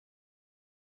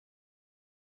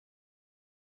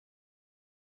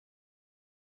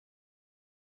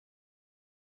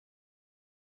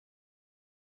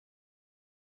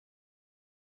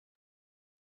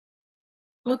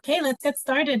Okay, let's get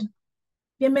started.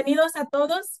 Bienvenidos a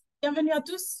todos. Bienvenue à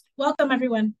tous. Welcome,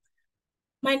 everyone.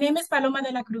 My name is Paloma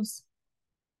de la Cruz.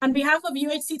 On behalf of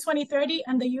UHC 2030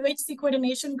 and the UHC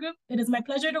Coordination Group, it is my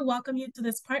pleasure to welcome you to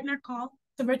this partner call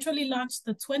to virtually launch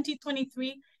the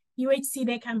 2023 UHC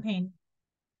Day campaign.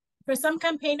 For some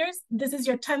campaigners, this is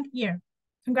your 10th year.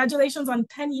 Congratulations on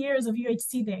 10 years of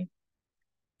UHC Day.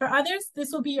 For others,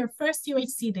 this will be your first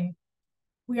UHC Day.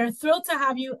 We are thrilled to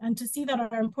have you and to see that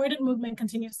our important movement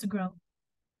continues to grow.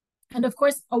 And of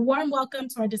course, a warm welcome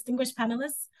to our distinguished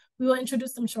panelists. We will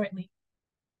introduce them shortly.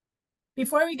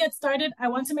 Before we get started, I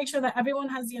want to make sure that everyone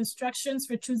has the instructions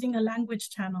for choosing a language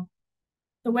channel.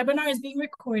 The webinar is being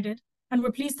recorded, and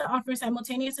we're pleased to offer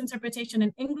simultaneous interpretation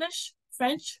in English,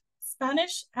 French,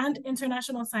 Spanish, and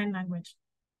International Sign Language.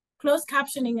 Closed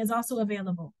captioning is also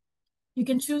available. You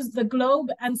can choose the globe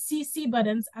and CC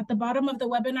buttons at the bottom of the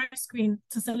webinar screen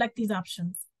to select these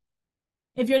options.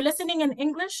 If you're listening in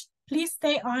English, please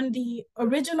stay on the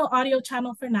original audio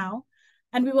channel for now,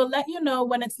 and we will let you know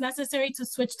when it's necessary to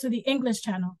switch to the English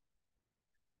channel.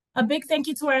 A big thank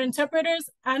you to our interpreters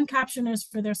and captioners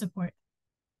for their support.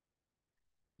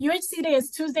 UHC Day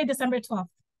is Tuesday, December 12th,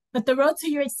 but the road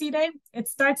to UHC Day, it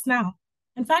starts now.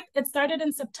 In fact, it started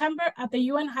in September at the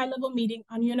UN high-level meeting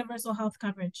on universal health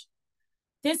coverage.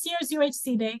 This year's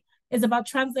UHC Day is about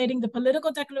translating the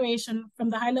political declaration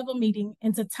from the high-level meeting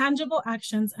into tangible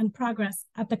actions and progress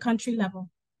at the country level.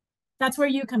 That's where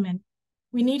you come in.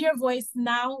 We need your voice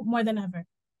now more than ever.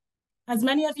 As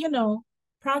many of you know,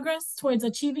 progress towards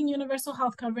achieving universal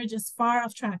health coverage is far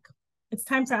off track. It's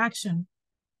time for action.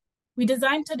 We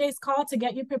designed today's call to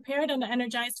get you prepared and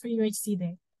energized for UHC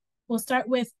Day. We'll start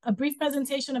with a brief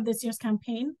presentation of this year's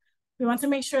campaign. We want to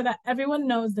make sure that everyone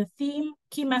knows the theme,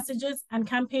 key messages, and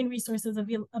campaign resources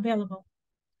available.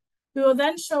 We will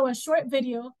then show a short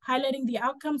video highlighting the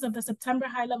outcomes of the September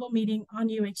high-level meeting on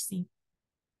UHC.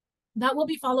 That will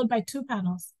be followed by two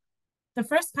panels. The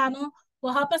first panel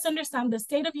will help us understand the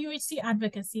state of UHC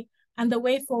advocacy and the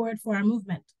way forward for our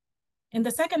movement. In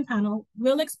the second panel,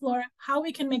 we'll explore how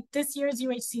we can make this year's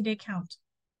UHC Day count.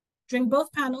 During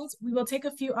both panels, we will take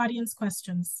a few audience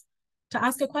questions. To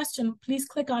ask a question, please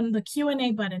click on the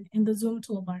Q&A button in the Zoom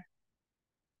toolbar.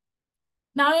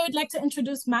 Now I would like to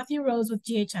introduce Matthew Rose with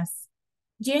GHS.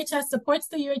 GHS supports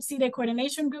the UHC Day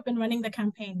Coordination Group in running the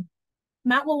campaign.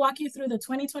 Matt will walk you through the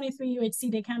 2023 UHC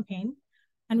Day campaign,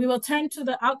 and we will turn to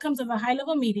the outcomes of the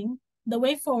high-level meeting, the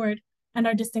way forward, and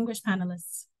our distinguished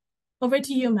panelists. Over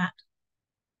to you, Matt.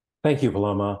 Thank you,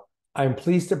 Paloma. I'm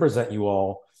pleased to present you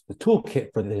all the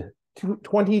toolkit for the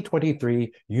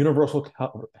 2023 Universal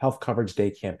Health Coverage Day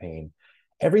campaign.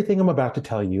 Everything I'm about to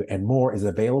tell you and more is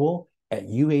available at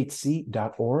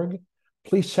uhc.org.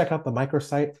 Please check out the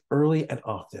microsite early and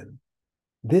often.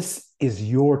 This is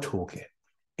your toolkit.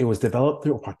 It was developed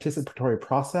through a participatory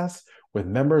process with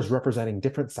members representing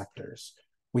different sectors.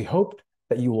 We hope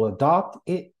that you will adopt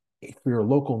it for your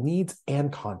local needs and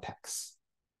contexts.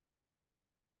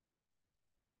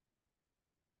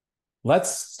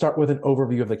 Let's start with an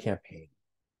overview of the campaign.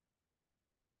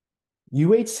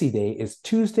 UHC Day is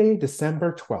Tuesday,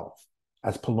 December 12th.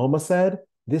 As Paloma said,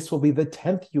 this will be the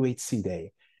 10th UHC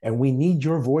Day, and we need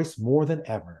your voice more than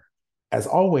ever. As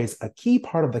always, a key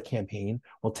part of the campaign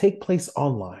will take place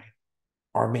online.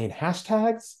 Our main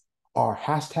hashtags are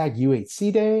hashtag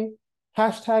UHC Day,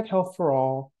 hashtag Health for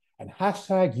All, and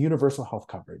hashtag Universal Health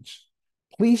Coverage.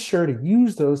 Please sure to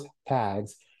use those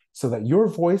tags so that your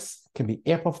voice can be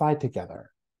amplified together.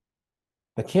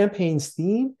 The campaign's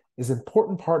theme is an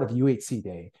important part of UHC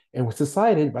Day and was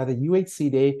decided by the UHC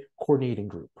Day Coordinating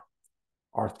Group.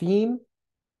 Our theme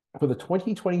for the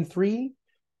 2023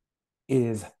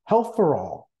 is Health for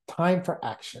All, Time for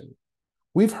Action.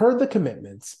 We've heard the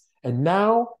commitments, and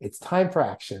now it's time for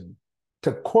action.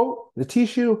 To quote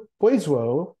Letitia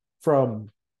Boisreau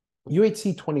from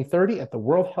UHC 2030 at the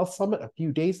World Health Summit a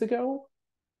few days ago,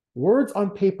 words on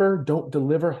paper don't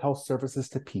deliver health services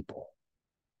to people.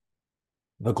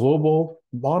 The global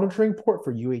monitoring report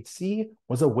for UHC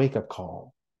was a wake-up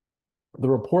call. The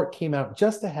report came out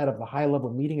just ahead of the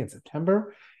high-level meeting in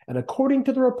September, and according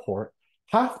to the report,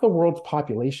 half the world's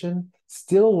population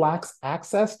still lacks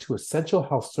access to essential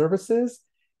health services,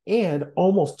 and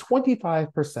almost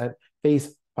 25%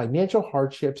 face financial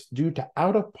hardships due to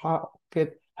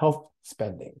out-of-pocket health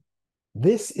spending.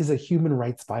 This is a human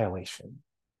rights violation.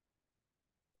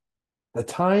 The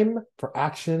time for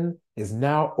action is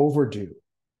now overdue.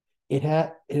 It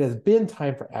has been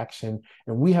time for action,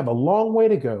 and we have a long way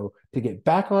to go to get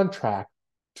back on track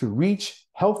to reach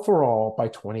Health for All by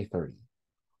 2030.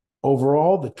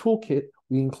 Overall, the toolkit,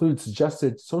 we include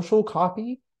suggested social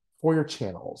copy for your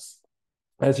channels.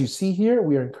 As you see here,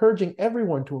 we are encouraging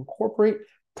everyone to incorporate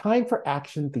time for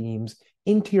action themes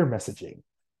into your messaging.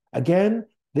 Again,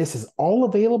 this is all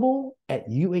available at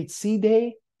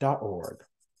uhcday.org.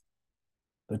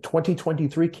 The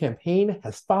 2023 campaign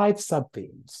has 5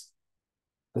 sub-themes.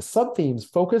 The sub-themes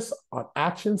focus on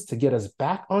actions to get us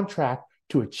back on track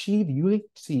to achieve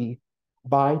UHC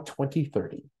by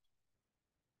 2030.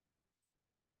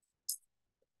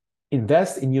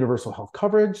 Invest in universal health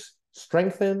coverage,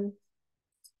 strengthen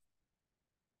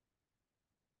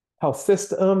health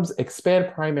systems,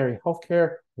 expand primary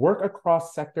healthcare, work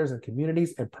across sectors and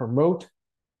communities, and promote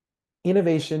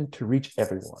innovation to reach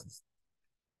everyone.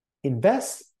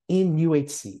 Invest in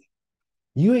UHC.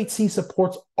 UHC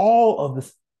supports all of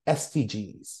the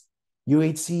SDGs.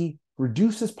 UHC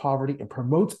reduces poverty and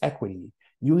promotes equity.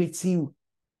 UHC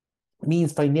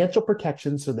means financial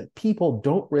protection so that people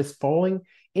don't risk falling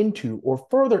into or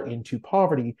further into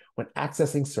poverty when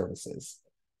accessing services.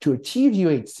 To achieve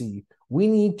UHC, we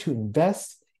need to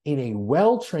invest in a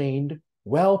well-trained,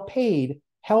 well-paid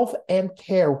health and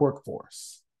care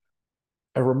workforce.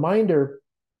 A reminder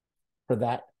for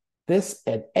that, this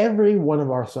and every one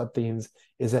of our sub-themes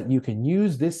is that you can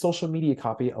use this social media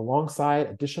copy alongside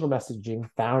additional messaging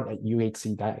found at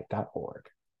uhc.org.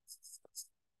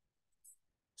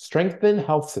 Strengthen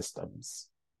health systems.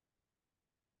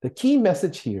 The key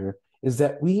message here is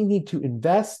that we need to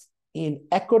invest in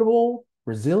equitable,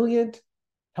 resilient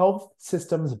health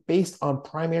systems based on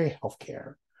primary health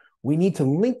care. We need to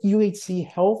link UHC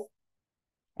health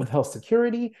with health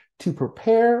security to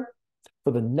prepare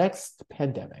for the next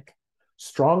pandemic.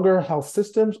 Stronger health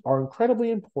systems are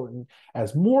incredibly important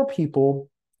as more people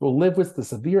will live with the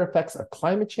severe effects of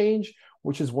climate change,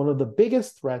 which is one of the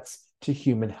biggest threats to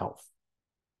human health.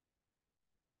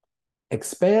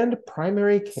 Expand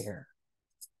primary care.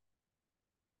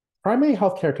 Primary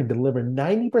health care can deliver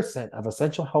 90% of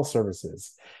essential health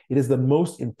services. It is the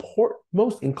most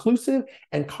inclusive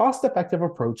and cost-effective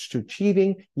approach to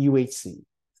achieving UHC.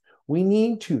 We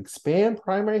need to expand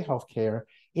primary health care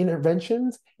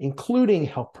interventions, including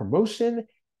health promotion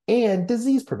and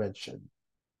disease prevention.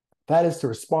 That is to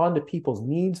respond to people's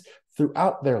needs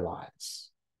throughout their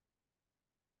lives.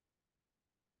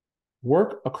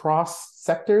 Work across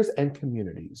sectors and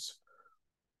communities.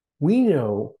 We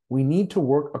know we need to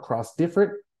work across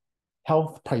different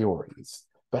health priorities,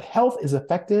 but health is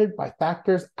affected by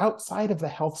factors outside of the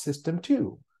health system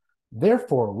too.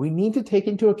 Therefore, we need to take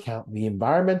into account the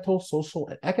environmental, social,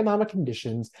 and economic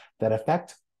conditions that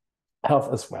affect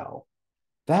health as well.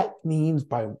 That means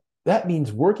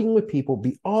working with people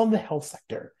beyond the health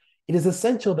sector. It is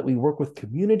essential that we work with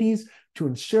communities to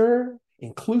ensure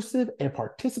inclusive and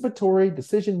participatory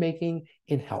decision-making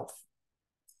in health.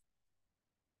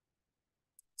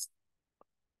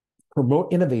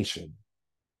 Promote innovation.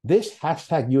 This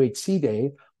 #UHC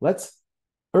Day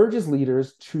urges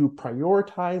leaders to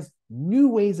prioritize new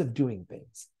ways of doing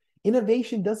things.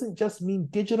 Innovation doesn't just mean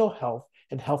digital health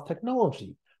and health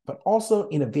technology, but also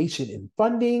innovation in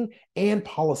funding and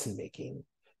policymaking.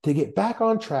 To get back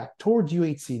on track towards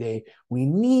UHC Day, we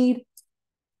need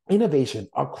innovation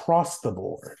across the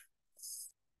board.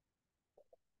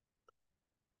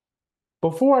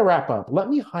 Before I wrap up, let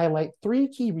me highlight 3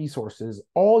 key resources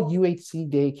all UHC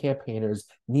Day campaigners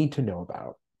need to know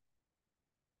about.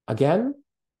 Again,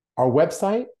 our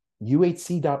website,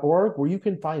 uhc.org, where you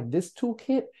can find this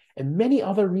toolkit and many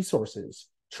other resources.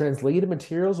 Translated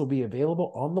materials will be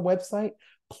available on the website.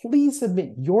 Please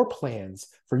submit your plans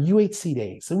for UHC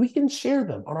Day so we can share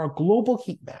them on our global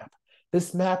heat map.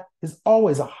 This map is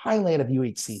always a highlight of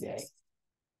UHC Day.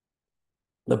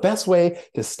 The best way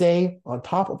to stay on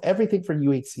top of everything for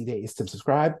UHC Day is to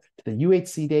subscribe to the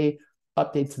UHC Day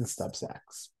updates and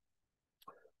Substacks.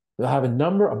 We'll have a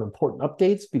number of important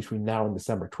updates between now and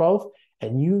December 12th,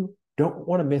 and you don't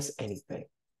want to miss anything.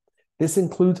 This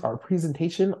includes our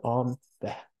presentation on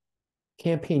the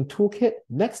campaign toolkit.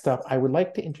 Next up, I would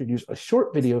like to introduce a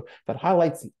short video that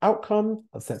highlights the outcome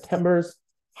of September's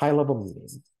high-level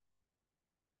meeting.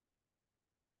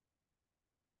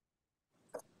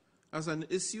 As an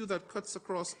issue that cuts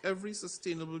across every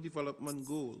sustainable development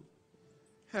goal,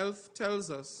 health tells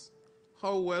us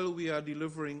how well we are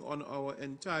delivering on our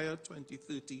entire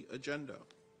 2030 agenda,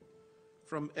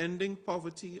 from ending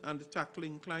poverty and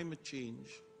tackling climate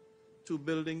change to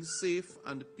building safe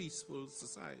and peaceful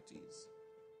societies.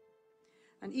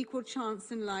 An equal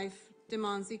chance in life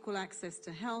demands equal access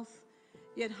to health,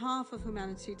 yet half of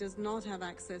humanity does not have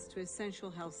access to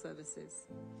essential health services.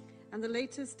 And the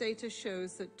latest data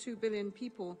shows that 2 billion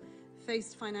people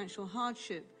faced financial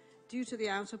hardship due to the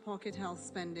out-of-pocket health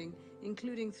spending,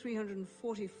 including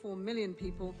 344 million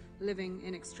people living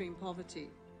in extreme poverty.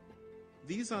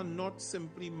 These are not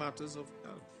simply matters of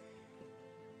health.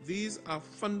 These are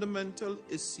fundamental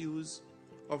issues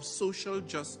of social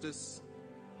justice,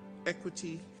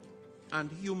 equity,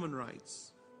 and human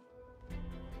rights.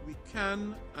 We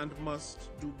can and must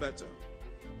do better.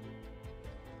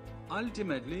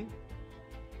 Ultimately,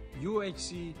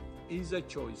 UHC is a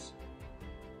choice,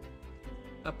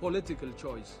 a political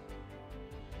choice.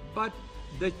 But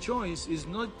the choice is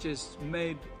not just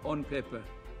made on paper.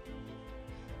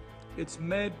 It's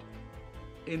made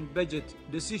in budget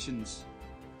decisions.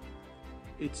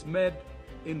 It's made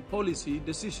in policy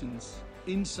decisions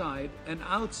inside and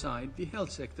outside the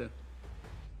health sector.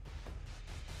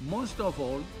 Most of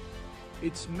all,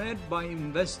 it's made by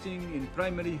investing in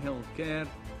primary health care,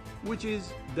 which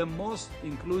is the most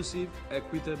inclusive,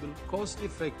 equitable,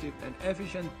 cost-effective and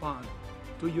efficient path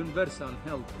to universal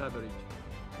health coverage.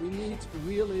 We need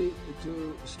really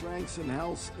to strengthen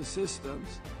health systems,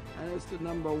 and it's the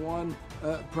 #1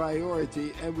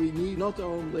 priority. And we need not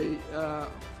only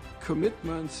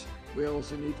commitments, we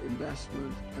also need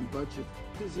investment and budget.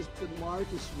 This is the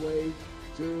smartest way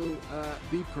to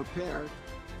be prepared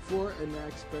for a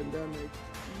next pandemic.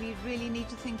 We really need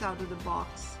to think out of the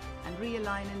box and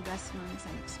realign investments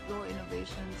and explore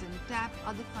innovations and tap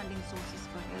other funding sources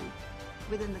for health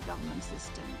within the government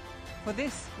system. For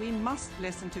this, we must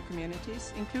listen to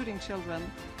communities, including children,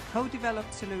 co-develop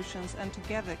solutions and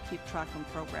together keep track on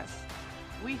progress.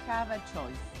 We have a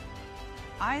choice.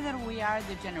 Either we are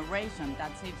the generation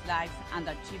that saves lives and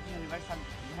achieves universal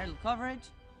health coverage,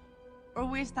 or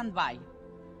we stand by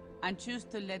and choose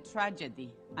to let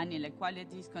tragedy and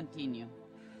inequalities continue.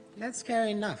 Let's care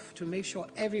enough to make sure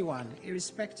everyone,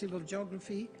 irrespective of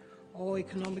geography or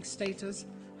economic status,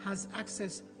 has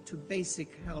access to basic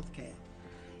health care.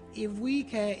 If we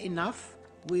care enough,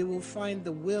 we will find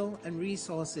the will and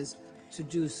resources to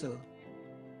do so.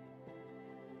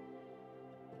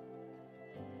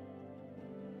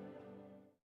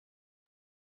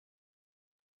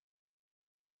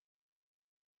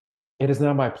 It is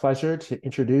now my pleasure to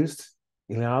introduce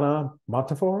Ileana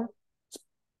Montefiore,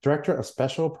 Director of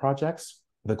Special Projects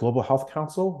for the Global Health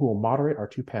Council, who will moderate our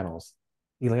two panels.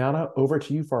 Ileana, over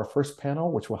to you for our first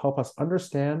panel, which will help us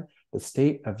understand the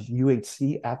state of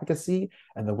UHC advocacy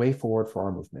and the way forward for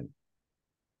our movement.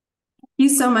 Thank you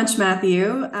so much,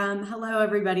 Matthew. Hello,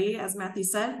 everybody. As Matthew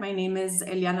said, my name is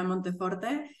Ileana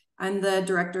Montefiore. I'm the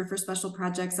Director for Special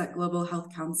Projects at Global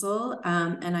Health Council,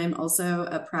 and I'm also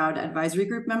a proud advisory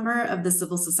group member of the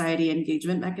Civil Society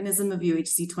Engagement Mechanism of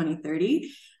UHC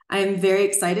 2030. I'm very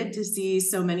excited to see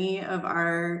so many of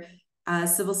our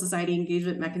Civil Society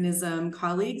Engagement Mechanism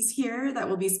colleagues here that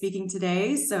will be speaking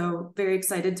today. So very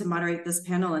excited to moderate this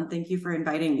panel, and thank you for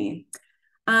inviting me.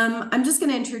 I'm just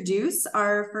going to introduce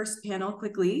our first panel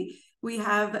quickly. We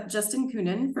have Justin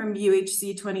Kunin from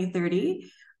UHC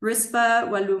 2030, Rispa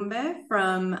Walumbe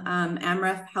from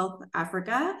AMREF Health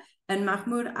Africa, and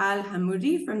Mahmoud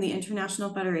Al-Hamoudi from the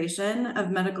International Federation of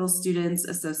Medical Students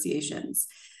Associations.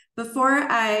 Before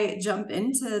I jump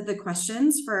into the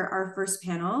questions for our first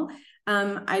panel,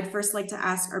 I'd first like to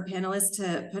ask our panelists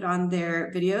to put on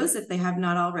their videos if they have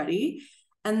not already.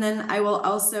 And then I will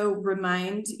also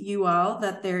remind you all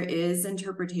that there is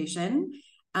interpretation.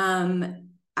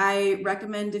 I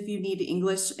recommend, if you need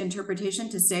English interpretation,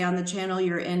 to stay on the channel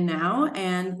you're in now.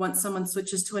 And once someone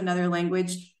switches to another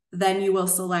language, then you will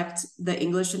select the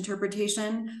English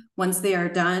interpretation. Once they are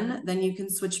done, then you can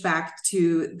switch back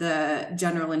to the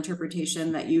general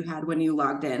interpretation that you had when you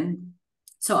logged in.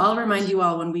 So I'll remind you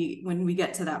all when we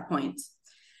get to that point.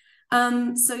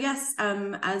 So yes,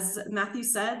 as Matthew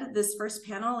said, this first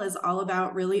panel is all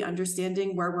about really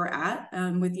understanding where we're at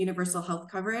with universal health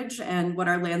coverage and what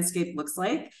our landscape looks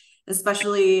like,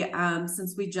 especially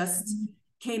since we just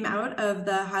came out of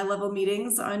the high-level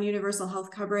meetings on universal health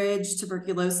coverage,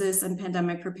 tuberculosis, and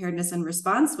pandemic preparedness and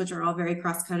response, which are all very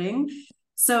cross-cutting.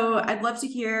 So I'd love to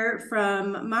hear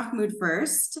from Mahmoud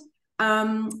first.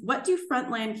 What do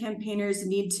frontline campaigners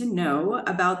need to know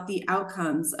about the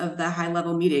outcomes of the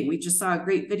high-level meeting? We just saw a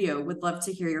great video. Would love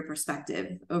to hear your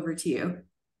perspective. Over to you.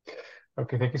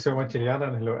 Okay, thank you so much, Ileana,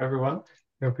 and hello, everyone.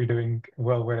 I hope you're doing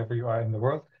well wherever you are in the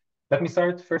world. Let me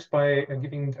start first by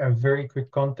giving a very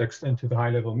quick context into the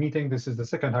high-level meeting. This is the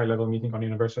second high-level meeting on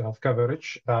universal health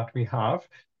coverage that we have,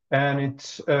 and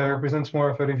it represents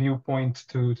more of a review point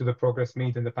to the progress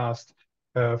made in the past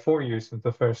 4 years since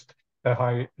the first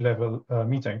high-level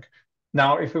meeting.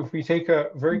 Now, if we take a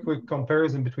very quick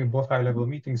comparison between both high-level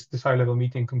meetings, this high-level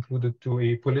meeting concluded to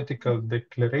a political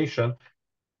declaration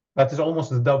that is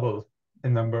almost double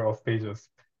in number of pages.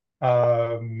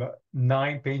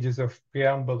 9 pages of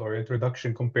preamble or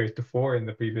introduction compared to 4 in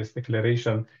the previous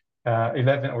declaration.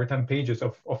 11 or 10 pages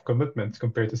of commitments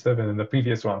compared to 7 in the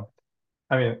previous one.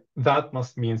 I mean, that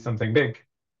must mean something big.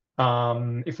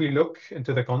 If we look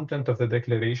into the content of the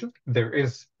declaration, there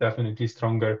is definitely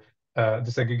stronger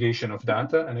disaggregation of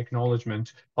data and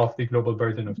acknowledgement of the global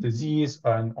burden of disease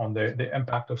and on the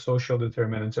impact of social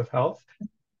determinants of health.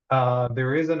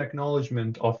 There is an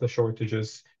acknowledgement of the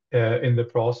shortages in the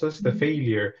process, the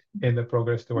failure in the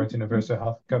progress towards universal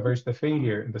health coverage, the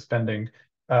failure in the spending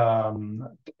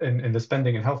in the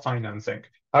spending and health financing.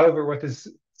 However, what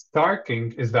is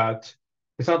starking is that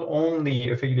it's not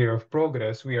only a failure of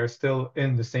progress, we are still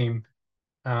in the same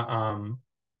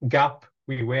gap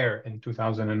we were in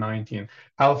 2019.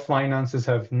 Health finances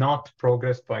have not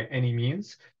progressed by any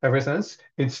means ever since.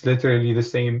 It's literally the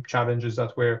same challenges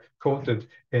that were quoted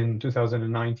in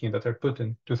 2019 that are put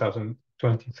in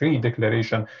 2023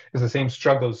 declaration. It's the same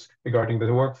struggles regarding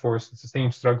the workforce. It's the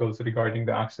same struggles regarding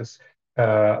the access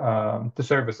to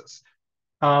services.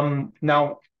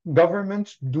 Now,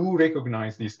 governments do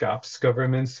recognize these gaps.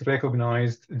 Governments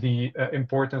recognized the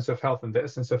importance of health and the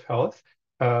essence of health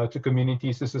to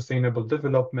communities, to sustainable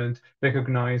development,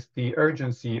 recognize the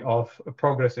urgency of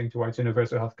progressing towards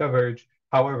universal health coverage.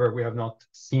 However, we have not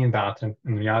seen that in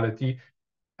reality.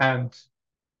 And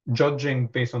judging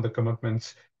based on the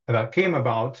commitments that came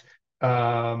about,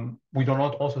 we do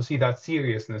not also see that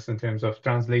seriousness in terms of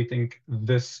translating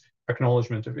this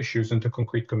acknowledgement of issues into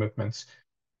concrete commitments.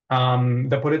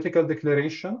 The political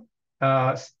declaration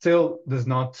still does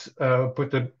not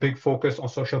put a big focus on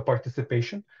social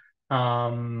participation.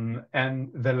 And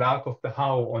the lack of the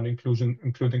how on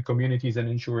including communities and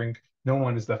ensuring no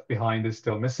one is left behind is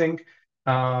still missing.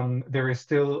 There is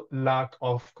still lack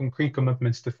of concrete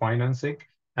commitments to financing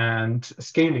and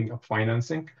scaling of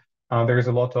financing. There is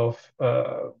a lot of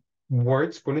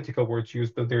political words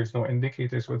used, but there's no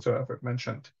indicators whatsoever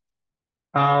mentioned.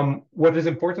 What is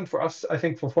important for us, I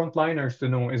think, for frontliners to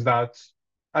know is that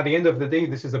at the end of the day,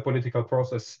 this is a political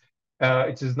process.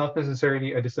 It is not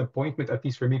necessarily a disappointment, at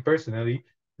least for me personally,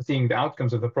 seeing the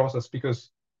outcomes of the process because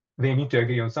they need to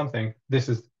agree on something. This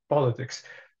is politics.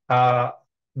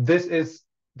 This is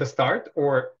the start,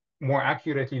 or more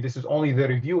accurately, this is only the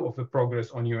review of the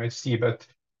progress on UHC, but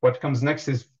what comes next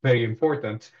is very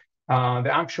important.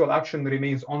 The actual action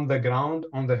remains on the ground,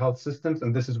 on the health systems,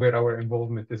 and this is where our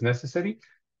involvement is necessary.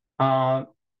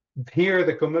 Here,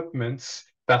 the commitments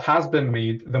that has been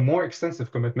made, the more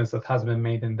extensive commitments that has been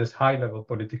made in this high-level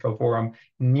political forum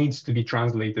needs to be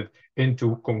translated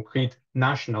into concrete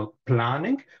national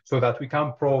planning so that we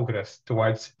can progress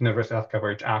towards universal health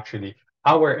coverage actually.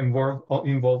 Our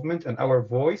involvement and our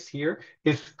voice here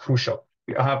is crucial.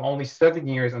 We have only 7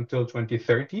 years until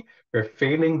 2030. We're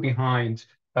failing behind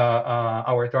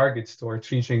our targets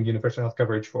towards reaching universal health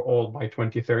coverage for all by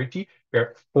 2030.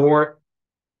 We're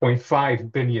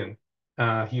 4.5 billion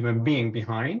human being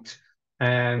behind,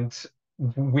 and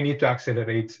we need to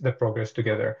accelerate the progress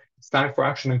together. It's time for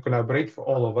action and collaborate for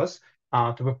all of us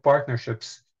to put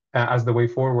partnerships as the way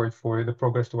forward for the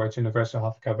progress towards universal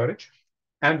health coverage.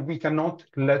 And we cannot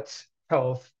let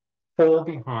health fall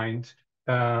behind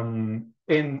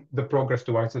in the progress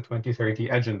towards the 2030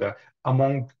 agenda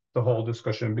among the whole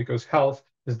discussion, because health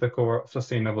is the core of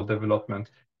sustainable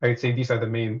development. I'd say these are the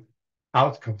main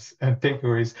outcomes and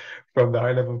takeaways from the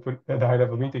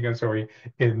high-level meeting,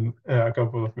 in a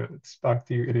couple of minutes. Back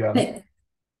to you, Iliana.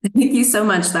 Thank you so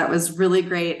much. That was really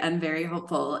great and very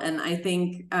helpful. And I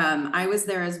think I was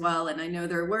there as well. And I know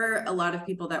there were a lot of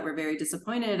people that were very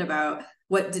disappointed about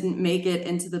what didn't make it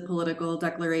into the political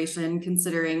declaration,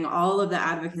 considering all of the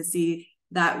advocacy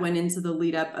that went into the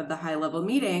lead up of the high-level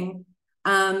meeting.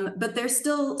 But there's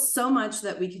still so much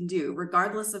that we can do,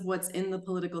 regardless of what's in the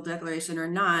political declaration or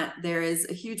not. There is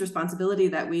a huge responsibility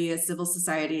that we as civil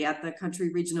society at the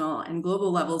country, regional, and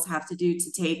global levels have to do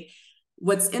to take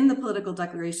what's in the political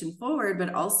declaration forward,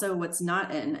 but also what's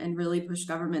not in, and really push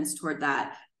governments toward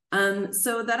that.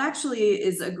 So that actually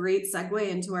is a great segue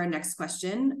into our next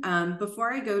question.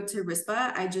 Before I go to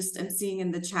Rispa, I just am seeing in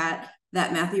the chat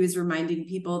that Matthew is reminding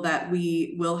people that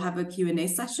we will have a Q&A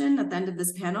session at the end of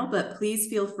this panel, but please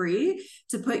feel free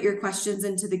to put your questions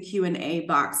into the Q&A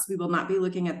box. We will not be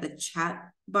looking at the chat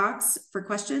box for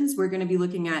questions. We're going to be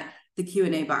looking at the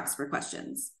Q&A box for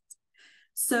questions.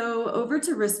 So over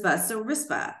to Rispa. So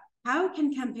Rispa, how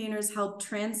can campaigners help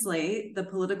translate the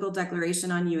political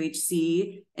declaration on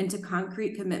UHC into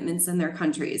concrete commitments in their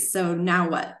countries? So now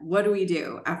what? What do we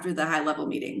do after the high-level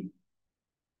meeting?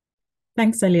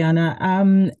 Thanks,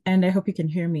 Eliana. And I hope you can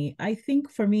hear me. I think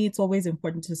for me, it's always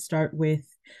important to start with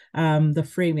the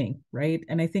framing, right?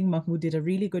 And I think Mahmoud did a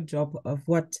really good job of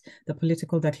what the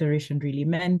political declaration really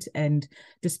meant. And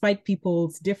despite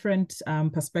people's different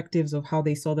perspectives of how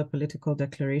they saw the political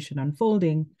declaration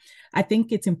unfolding, I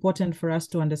think it's important for us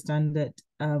to understand that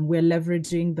we're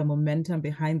leveraging the momentum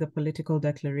behind the political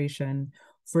declaration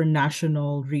for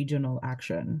national, regional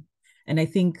action. And I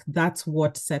think that's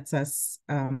what sets us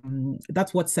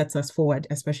forward,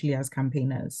 especially as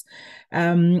campaigners.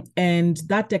 And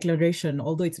that declaration,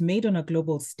 although it's made on a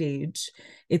global stage,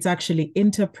 it's actually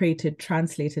interpreted,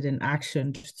 translated, and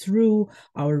actioned through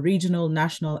our regional,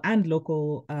 national, and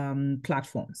local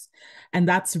platforms. And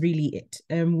that's really it.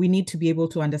 We need to be able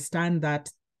to understand that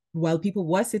while people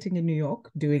were sitting in New York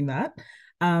doing that,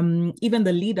 even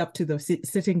the lead up to the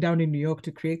sitting down in New York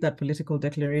to create that political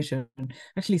declaration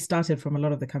actually started from a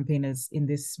lot of the campaigners in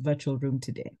this virtual room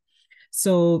today.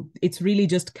 So it's really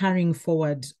just carrying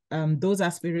forward those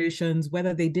aspirations,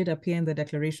 whether they did appear in the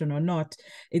declaration or not.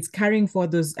 It's carrying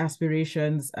forward those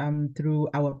aspirations through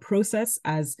our process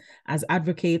as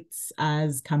advocates,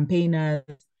 as campaigners.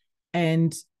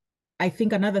 And I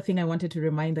think another thing I wanted to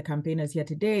remind the campaigners here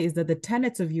today is that the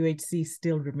tenets of UHC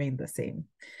still remain the same.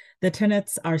 The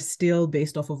tenets are still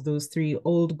based off of those three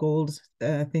old gold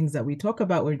things that we talk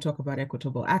about when we talk about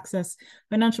equitable access,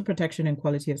 financial protection, and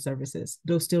quality of services.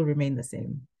 Those still remain the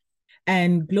same.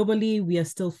 And globally, we are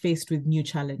still faced with new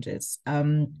challenges.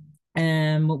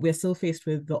 We're still faced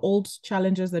with the old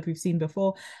challenges that we've seen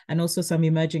before, and also some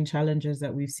emerging challenges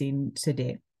that we've seen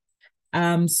today.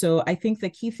 So I think the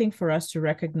key thing for us to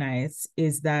recognize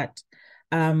is that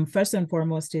first and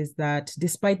foremost is that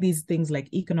despite these things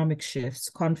like economic shifts,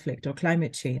 conflict, or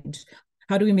climate change,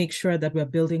 how do we make sure that we're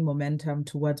building momentum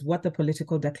towards what the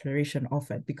political declaration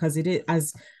offered? Because it is,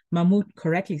 as Mahmoud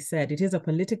correctly said, it is a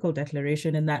political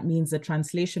declaration, and that means the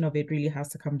translation of it really has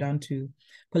to come down to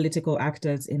political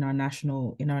actors in our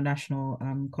national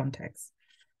context.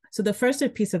 So the first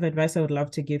piece of advice I would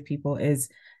love to give people is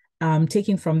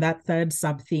taking from that third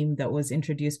sub-theme that was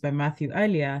introduced by Matthew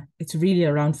earlier, it's really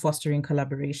around fostering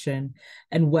collaboration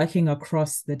and working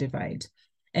across the divide.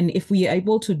 And if we are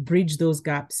able to bridge those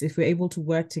gaps, if we're able to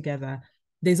work together,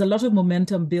 there's a lot of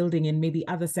momentum building in maybe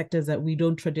other sectors that we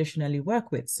don't traditionally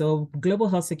work with. So global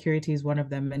health security is one of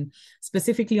them. And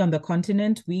specifically on the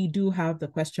continent, we do have the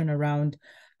question around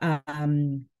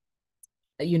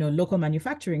local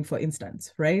manufacturing, for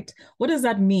instance, right? What does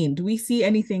that mean? Do we see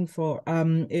anything for,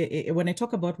 when I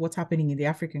talk about what's happening in the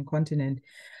African continent,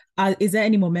 is there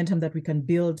any momentum that we can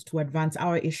build to advance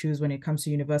our issues when it comes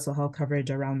to universal health coverage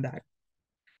around that?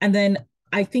 And then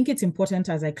I think it's important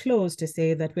as I close to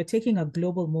say that we're taking a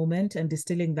global moment and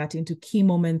distilling that into key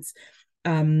moments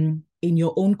in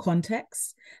your own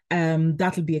context.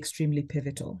 That'll be extremely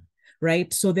pivotal.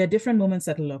 Right. So there are different moments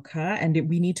that will occur, and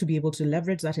we need to be able to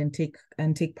leverage that and take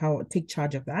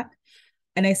charge of that.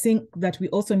 And I think that we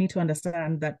also need to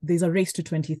understand that there's a race to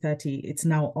 2030. It's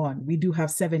now on. We do have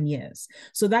 7 years.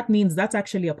 So that means that's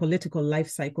actually a political life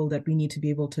cycle that we need to be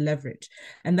able to leverage.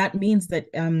 And that means that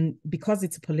because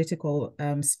it's a political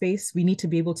space, we need to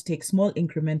be able to take small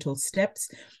incremental steps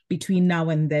between now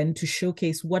and then to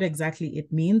showcase what exactly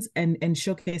it means and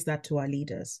showcase that to our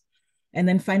leaders. And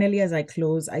then finally, as I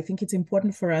close, I think it's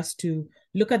important for us to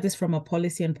look at this from a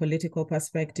policy and political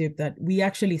perspective, that we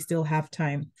actually still have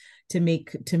time to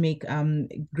make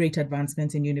great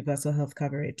advancements in universal health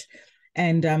coverage.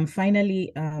 And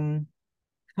finally,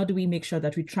 how do we make sure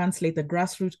that we translate the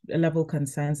grassroots level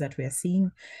concerns that we are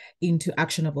seeing into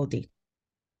actionable data?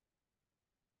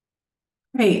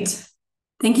 Great.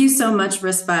 Thank you so much,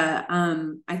 Rispa.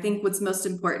 I think what's most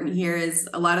important here is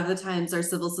a lot of the times our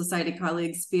civil society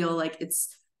colleagues feel like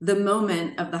it's the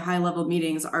moment of the high-level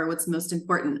meetings are what's most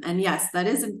important. And yes, that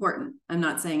is important. I'm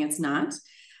not saying it's not.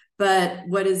 But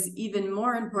what is even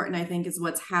more important, I think, is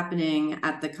what's happening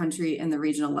at the country and the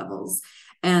regional levels.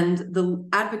 And the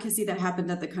advocacy that happened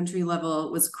at the country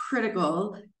level was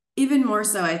critical, even more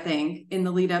so, I think, in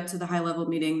the lead up to the high-level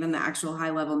meeting than the actual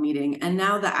high-level meeting. And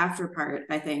now the after part,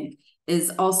 I think,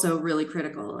 is also really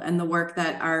critical. And the work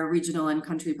that our regional and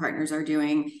country partners are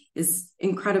doing is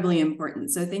incredibly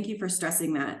important. So thank you for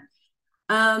stressing that.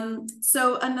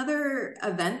 So another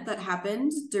event that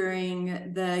happened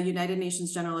during the United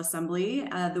Nations General Assembly,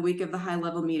 the week of the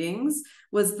high-level meetings,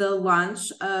 was the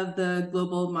launch of the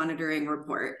Global Monitoring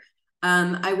Report.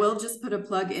 I will just put a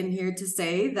plug in here to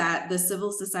say that the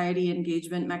civil society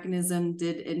engagement mechanism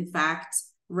did in fact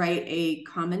write a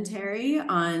commentary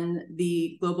on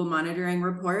the global monitoring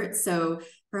report. So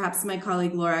perhaps my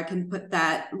colleague Laura can put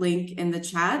that link in the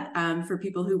chat for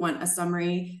people who want a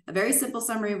summary, a very simple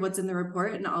summary of what's in the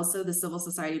report, and also the civil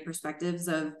society perspectives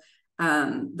of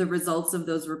the results of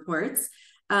those reports.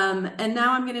 And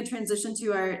now I'm going to transition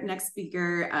to our next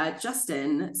speaker,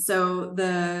 Justin. So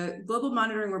the Global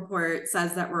Monitoring Report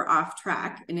says that we're off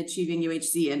track in achieving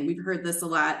UHC, and we've heard this a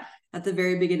lot at the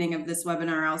very beginning of this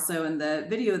webinar, also in the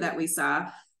video that we saw.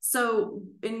 So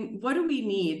what do we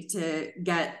need to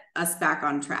get us back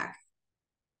on track?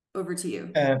 Over to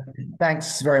you.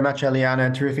 Thanks very much,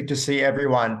 Eliana. Terrific to see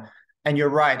everyone. And you're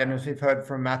right, and as we've heard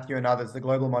from Matthew and others, the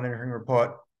Global Monitoring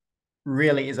Report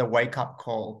really is a wake-up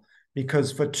call,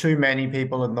 because for too many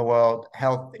people in the world,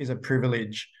 health is a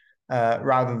privilege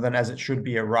rather than, as it should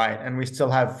be, a right. And we still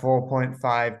have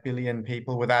 4.5 billion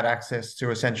people without access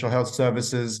to essential health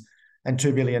services and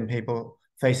 2 billion people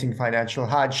facing financial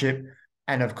hardship.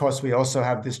 And of course, we also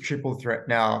have this triple threat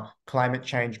now: climate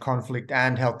change, conflict,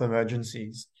 and health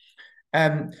emergencies.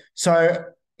 So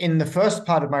in the first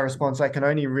part of my response, I can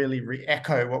only really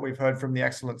re-echo what we've heard from the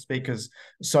excellent speakers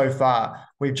so far.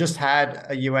 We've just had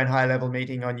a UN high-level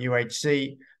meeting on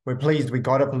UHC. We're pleased we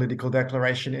got a political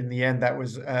declaration in the end that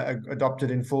was adopted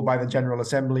in full by the General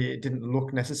Assembly. It didn't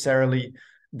look necessarily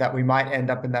that we might end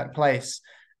up in that place.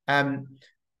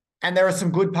 And there are some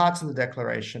good parts of the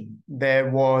declaration. There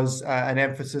was an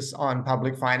emphasis on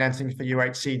public financing for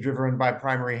UHC driven by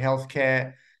primary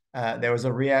healthcare. There was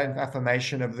a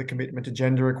reaffirmation of the commitment to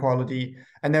gender equality.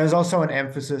 And there was also an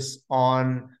emphasis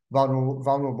on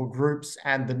vulnerable groups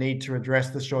and the need to address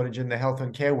the shortage in the health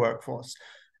and care workforce.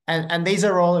 And these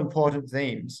are all important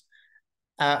themes.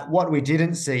 What we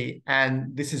didn't see,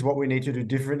 and this is what we need to do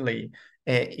differently,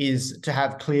 is to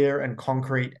have clear and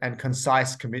concrete and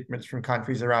concise commitments from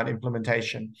countries around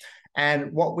implementation.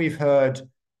 And what we've heard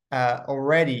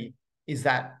already is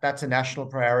that that's a national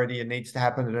priority and needs to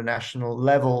happen at a national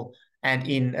level and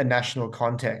in a national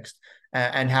context,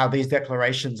 and how these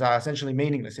declarations are essentially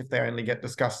meaningless if they only get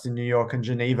discussed in New York and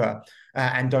Geneva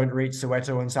and don't reach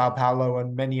Soweto and Sao Paulo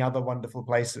and many other wonderful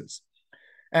places.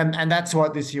 And that's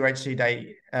what this UHC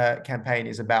Day campaign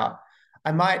is about.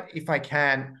 I might, if I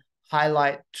can,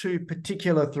 highlight two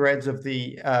particular threads of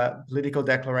the political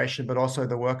declaration, but also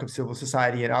the work of civil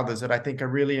society and others that I think are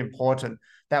really important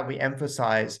that we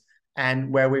emphasize,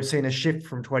 and where we've seen a shift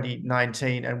from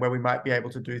 2019 and where we might be able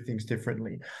to do things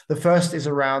differently. The first is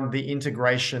around the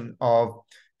integration of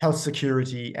health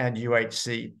security and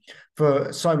UHC.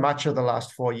 For so much of the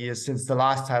last 4 years since the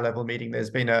last high-level meeting, there's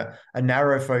been a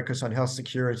narrow focus on health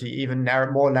security, even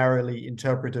more narrowly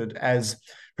interpreted as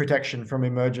protection from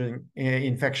emerging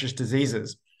infectious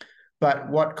diseases. But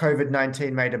what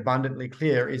COVID-19 made abundantly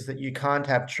clear is that you can't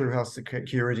have true health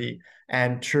security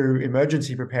and true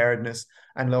emergency preparedness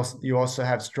unless you also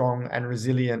have strong and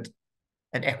resilient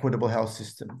and equitable health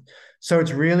system. So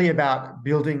it's really about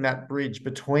building that bridge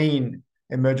between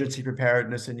emergency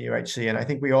preparedness and UHC. And I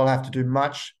think we all have to do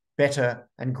much better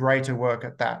and greater work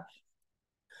at that.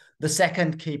 The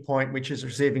second key point, which is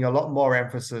receiving a lot more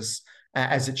emphasis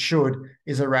as it should,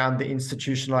 is around the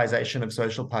institutionalization of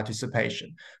social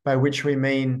participation, by which we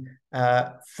mean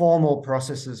formal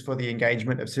processes for the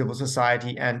engagement of civil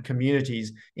society and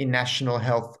communities in national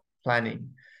health planning.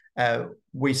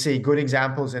 We see good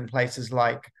examples in places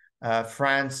like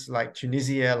France, like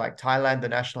Tunisia, like Thailand, the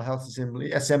National Health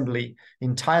Assembly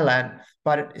in Thailand,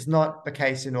 but it is not the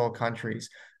case in all countries.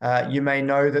 You may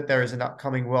know that there is an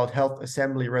upcoming World Health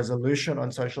Assembly resolution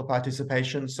on social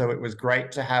participation, so it was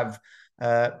great to have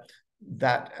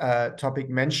that topic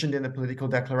mentioned in the political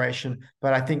declaration,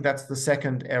 but I think that's the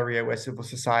second area where civil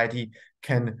society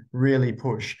can really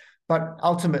push. But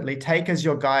ultimately, take as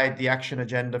your guide the action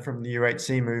agenda from the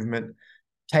UHC movement.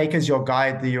 Take as your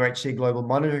guide the UHC Global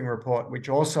Monitoring Report, which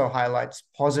also highlights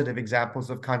positive examples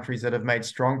of countries that have made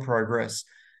strong progress,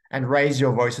 and raise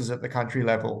your voices at the country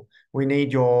level. We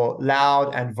need your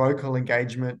loud and vocal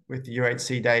engagement with the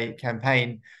UHC Day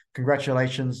campaign.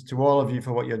 Congratulations to all of you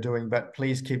for what you're doing, but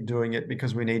please keep doing it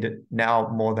because we need it now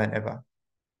more than ever.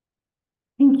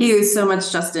 Thank you so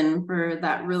much, Justin, for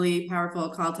that really powerful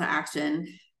call to action.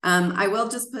 I will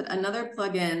just put another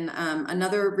plug in,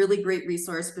 another really great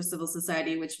resource for civil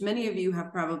society, which many of you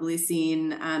have probably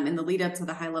seen in the lead up to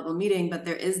the high-level meeting, but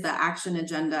there is the action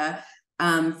agenda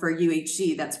for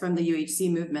UHC, that's from the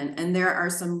UHC movement. And there are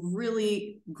some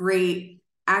really great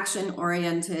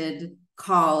action-oriented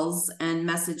calls and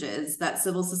messages that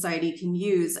civil society can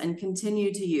use and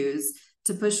continue to use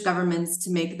to push governments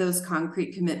to make those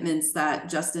concrete commitments that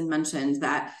Justin mentioned,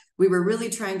 that we were really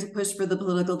trying to push for the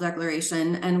political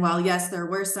declaration. And while, yes, there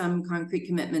were some concrete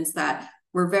commitments that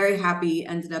we're very happy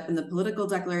ended up in the political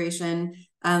declaration.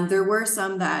 There were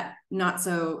some that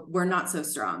were not so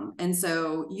strong. And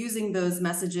so using those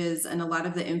messages and a lot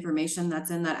of the information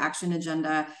that's in that action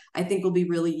agenda, I think will be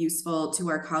really useful to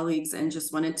our colleagues, and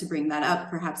just wanted to bring that up.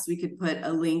 Perhaps we could put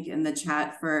a link in the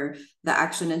chat for the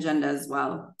action agenda as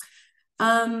well.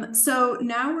 So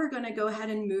now we're going to go ahead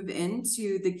and move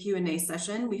into the Q&A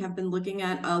session. We have been looking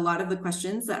at a lot of the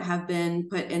questions that have been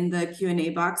put in the Q&A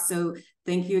box. So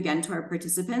thank you again to our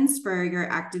participants for your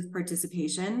active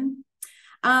participation.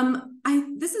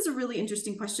 This is a really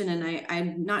interesting question, and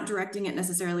I'm not directing it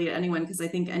necessarily at anyone because I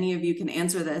think any of you can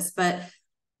answer this, but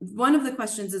one of the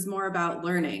questions is more about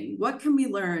learning. What can we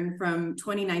learn from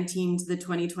 2019 to the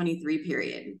 2023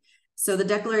 period? So the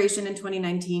declaration in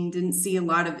 2019 didn't see a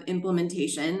lot of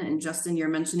implementation. And Justin, you're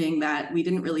mentioning that we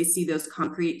didn't really see those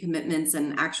concrete commitments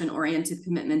and action-oriented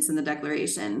commitments in the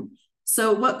declaration.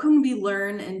 So what can we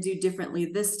learn and do differently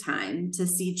this time to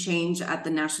see change at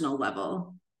the national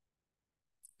level?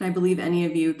 I believe any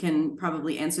of you can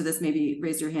probably answer this. Maybe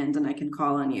raise your hand and I can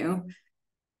call on you.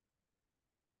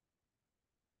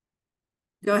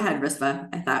 Go ahead, Rispa.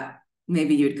 I thought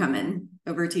maybe you'd come in.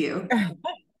 Over to you.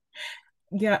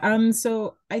 Yeah,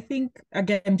 so I think,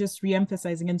 again, just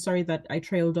re-emphasizing, and sorry that I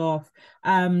trailed off,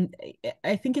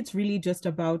 I think it's really just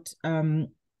about,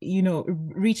 you know,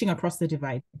 reaching across the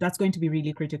divide. That's going to be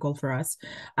really critical for us.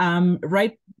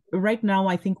 Right now,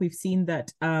 I think we've seen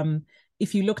that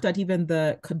if you looked at even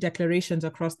the declarations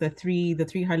across the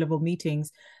three high-level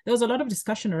meetings, there was a lot of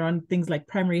discussion around things like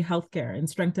primary healthcare and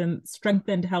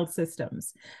strengthened health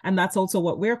systems, and that's also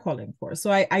what we're calling for.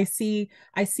 So I see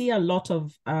a lot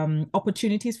of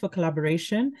opportunities for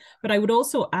collaboration, but I would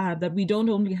also add that we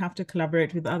don't only have to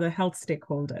collaborate with other health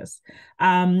stakeholders.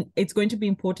 It's going to be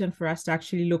important for us to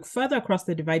actually look further across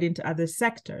the divide into other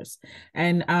sectors,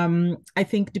 and I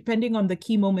think depending on the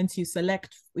key moments you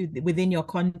select within your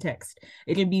context,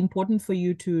 it'll be important for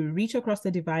you to reach across the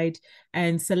divide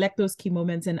and select those key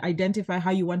moments and identify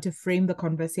how you want to frame the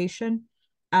conversation.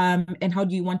 And how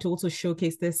do you want to also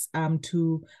showcase this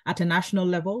at a national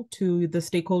level to the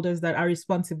stakeholders that are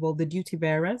responsible, the duty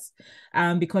bearers,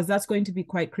 because that's going to be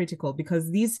quite critical, because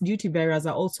these duty bearers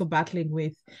are also battling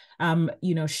with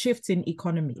you know, shifts in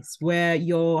economies where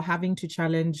you're having to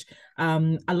challenge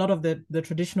a lot of the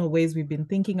traditional ways we've been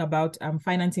thinking about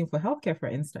financing for healthcare, for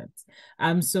instance.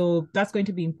 So that's going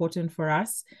to be important for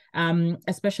us,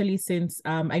 especially since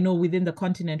I know within the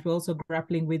continent, we're also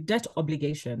grappling with debt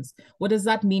obligations. What does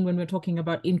that mean when we're talking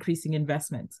about increasing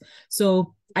investments?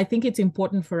 So I think it's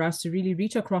important for us to really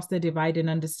reach across the divide and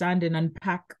understand and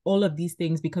unpack all of these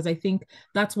things, because I think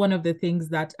that's one of the things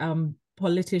that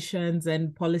politicians and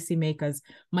policymakers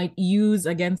might use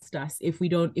against us if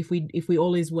we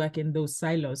always work in those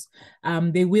silos.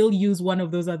 They will use one of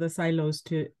those other silos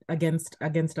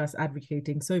against us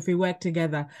advocating. So if we work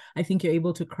together, I think you're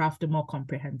able to craft a more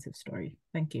comprehensive story.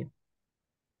 Thank you.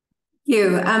 Thank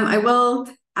you. I will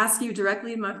ask you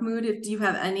directly, Mahmoud, if do you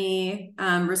have any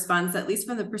response, at least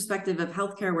from the perspective of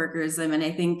healthcare workers? I mean,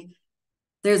 I think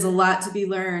there's a lot to be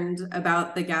learned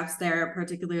about the gaps there,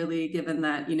 particularly given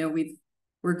that, you know,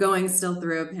 we're going still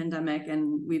through a pandemic,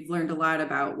 and we've learned a lot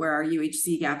about where our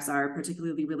UHC gaps are,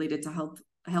 particularly related to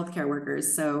healthcare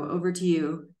workers. So over to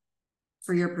you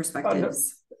for your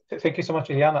perspectives. Thank you so much,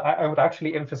 Ileana. I would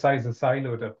actually emphasize the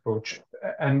siloed approach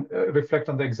and reflect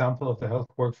on the example of the health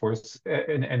workforce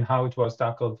and how it was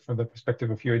tackled from the perspective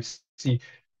of UHC.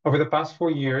 Over the past 4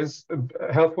 years,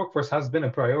 health workforce has been a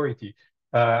priority,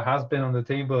 has been on the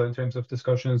table in terms of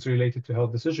discussions related to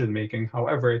health decision-making.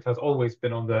 However, it has always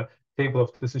been on the table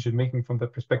of decision-making from the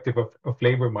perspective of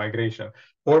labor migration,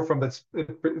 or from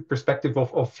the perspective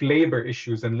of labor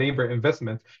issues and labor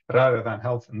investment rather than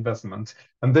health investment.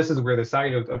 And this is where the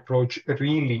siloed approach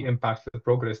really impacts the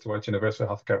progress towards universal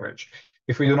health coverage.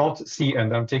 If we do not see,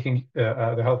 and I'm taking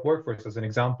the health workforce as an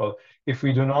example, if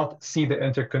we do not see the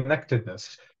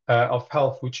interconnectedness of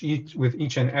health, with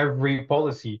each and every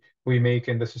policy we make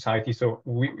in the society. So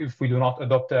if we do not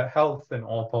adopt a health in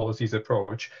all policies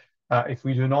approach, if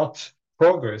we do not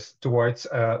progress towards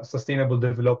sustainable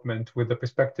development with the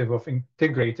perspective of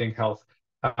integrating health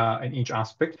in each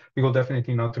aspect, we will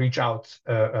definitely not reach out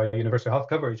universal health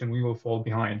coverage, and we will fall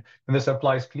behind. And this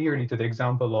applies clearly to the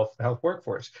example of the health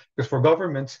workforce, because for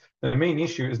governments, the main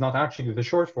issue is not actually the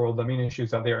shortfall. The main issue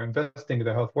is that they are investing in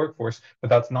the health workforce, but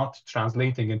that's not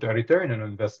translating into a return on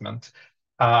investment.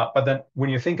 But then when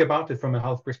you think about it from a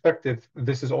health perspective,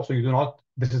 this is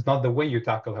not the way you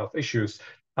tackle health issues.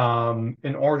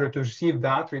 In order to receive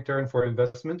that return for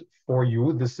investment for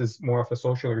you, this is more of a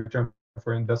social return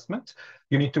for investment.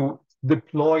 You need to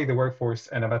deploy the workforce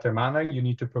in a better manner. You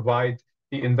need to provide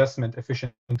the investment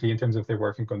efficiently in terms of their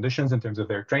working conditions, in terms of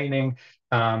their training,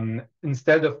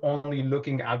 instead of only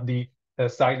looking at the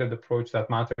siloed approach that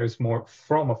matters more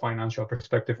from a financial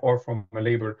perspective or from a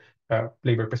labor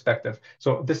perspective.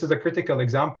 So this is a critical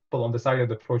example on the siloed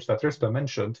approach that Rispa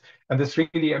mentioned, and this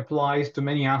really applies to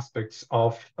many aspects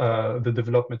of the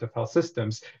development of health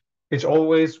systems. It's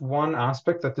always one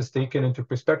aspect that is taken into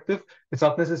perspective. It's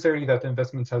not necessarily that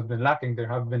investments have been lacking. There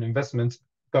have been investments.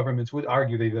 Governments would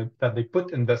argue that they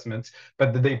put investments,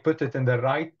 but that they put it in the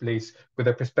right place with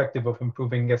a perspective of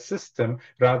improving a system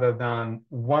rather than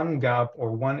one gap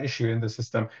or one issue in the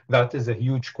system. That is a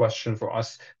huge question for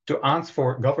us to answer,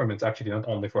 for governments, actually, not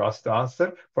only for us to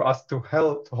answer, for us to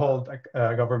help to hold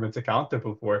governments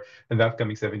accountable for in the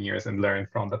upcoming 7 years and learn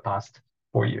from the past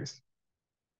 4 years.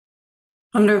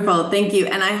 Wonderful, thank you.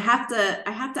 And I have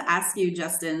to ask you,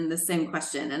 Justin, the same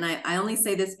question. And I only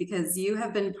say this because you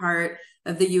have been part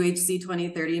of the UHC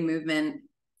 2030 movement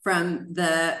from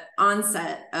the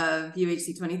onset of UHC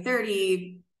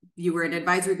 2030. You were an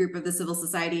advisory group of the civil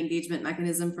society engagement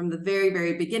mechanism from the very,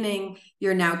 very beginning.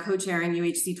 You're now co-chairing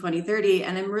UHC 2030.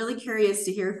 And I'm really curious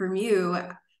to hear from you,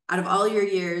 out of all your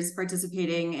years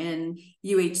participating in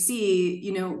UHC,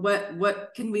 you know,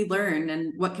 what can we learn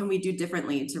and what can we do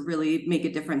differently to really make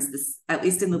a difference, at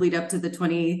least in the lead up to the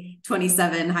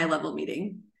 2027 high-level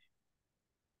meeting?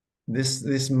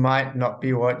 This might not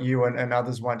be what you and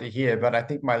others want to hear, but I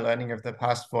think my learning of the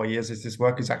past 4 years is this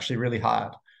work is actually really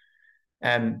hard.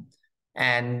 And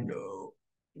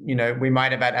you know, we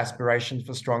might have had aspirations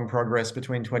for strong progress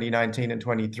between 2019 and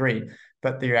 23,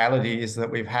 but the reality is that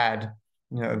we've had,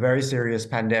 you know, a very serious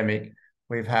pandemic.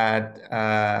 We've had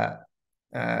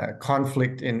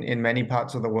conflict in many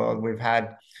parts of the world. We've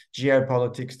had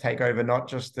geopolitics take over not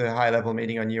just the high-level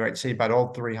meeting on UHC, but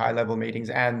all 3 high-level meetings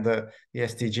and the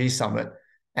SDG summit.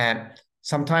 And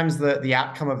sometimes the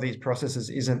outcome of these processes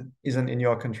isn't in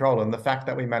your control. And the fact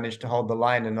that we managed to hold the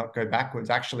line and not go backwards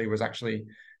was actually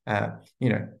you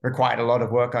know, required a lot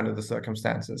of work under the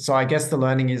circumstances. So I guess the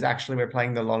learning is actually we're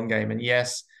playing the long game. And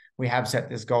yes, we have set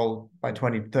this goal by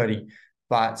 2030,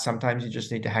 but sometimes you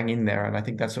just need to hang in there. And I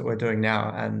think that's what we're doing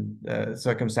now. And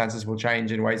circumstances will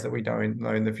change in ways that we don't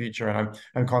know in the future. And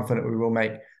I'm confident we will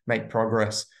make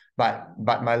progress. But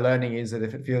my learning is that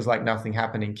if it feels like nothing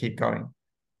happening, keep going.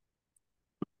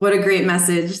 What a great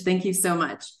message. Thank you so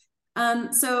much.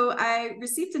 So I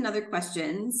received another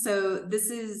question. So this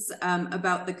is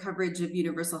about the coverage of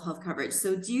universal health coverage.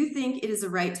 So do you think it is the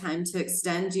right time to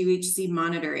extend UHC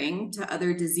monitoring to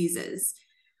other diseases?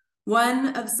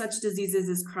 One of such diseases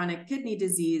is chronic kidney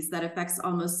disease that affects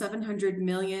almost 700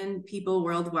 million people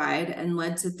worldwide and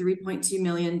led to 3.2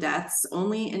 million deaths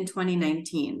only in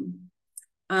 2019.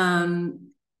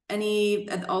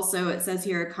 Also, it says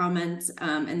here a comment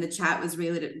in the chat was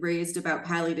raised about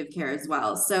palliative care as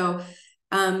well. So,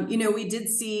 you know, we did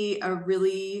see a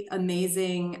really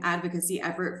amazing advocacy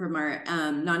effort from our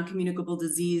non-communicable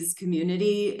disease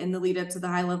community in the lead up to the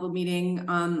high-level meeting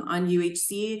on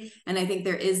UHC. And I think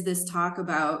there is this talk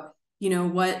about, you know,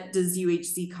 what does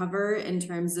UHC cover in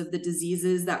terms of the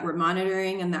diseases that we're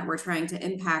monitoring and that we're trying to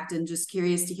impact, and just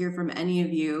curious to hear from any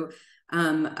of you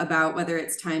about whether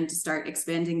it's time to start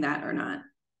expanding that or not.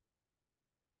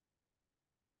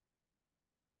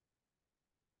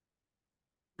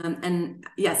 And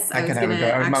yes, I was going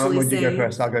to actually Mahmoud, say, you go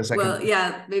first. I'll go second. Well,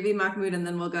 yeah, maybe Mahmoud, and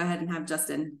then we'll go ahead and have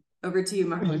Justin. Over to you,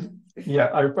 Mahmoud. Yeah,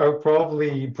 I'll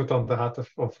probably put on the hat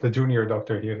of the junior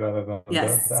doctor here rather than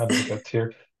yes. the advocate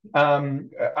here.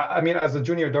 I mean, as a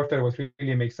junior doctor, what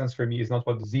really makes sense for me is not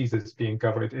what disease is being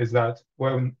covered, is that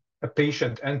when a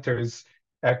patient enters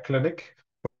a clinic,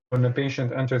 when a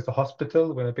patient enters the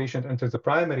hospital, when a patient enters the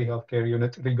primary healthcare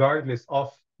unit, regardless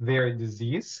of their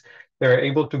disease, they're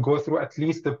able to go through at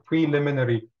least the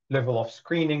preliminary level of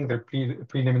screening, the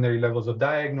preliminary levels of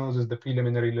diagnosis, the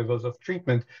preliminary levels of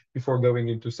treatment before going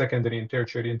into secondary and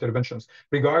tertiary interventions,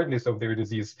 regardless of their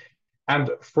disease.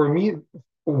 And for me,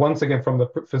 once again, from the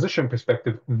physician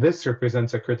perspective, this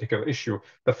represents a critical issue.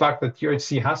 The fact that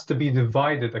UHC has to be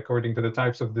divided according to the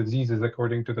types of diseases,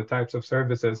 according to the types of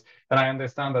services. And I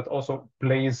understand that also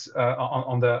plays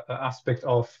on the aspect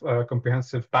of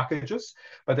comprehensive packages.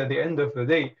 But at the end of the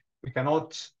day, we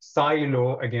cannot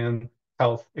silo, again,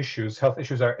 health issues. Health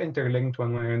issues are interlinked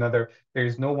one way or another. There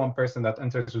is no one person that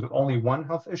enters with only one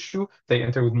health issue. They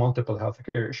enter with multiple health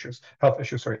issues.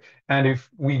 And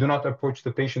if we do not approach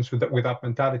the patients with that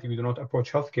mentality, we do not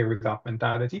approach healthcare with that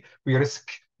mentality, we risk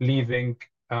leaving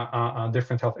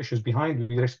different health issues behind.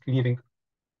 We risk leaving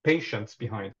patients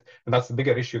behind. And that's a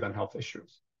bigger issue than health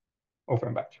issues. Over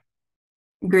and back.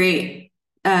 Great.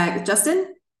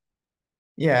 Justin?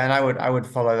 Yeah, and I would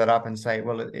follow that up and say,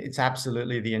 well, it's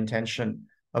absolutely the intention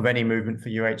of any movement for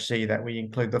UHC that we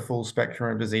include the full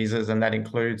spectrum of diseases, and that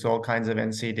includes all kinds of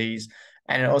NCDs.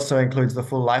 And it also includes the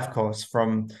full life course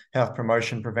from health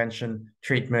promotion, prevention,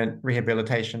 treatment,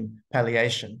 rehabilitation,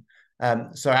 palliation.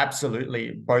 So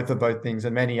absolutely, both of those things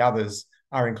and many others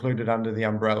are included under the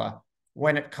umbrella.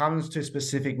 When it comes to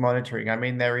specific monitoring, I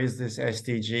mean, there is this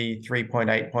SDG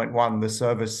 3.8.1, the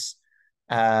service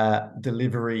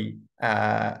delivery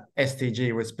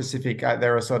SDG with specific,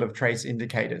 there are sort of trace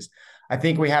indicators. I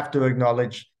think we have to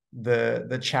acknowledge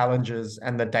the challenges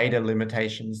and the data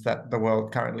limitations that the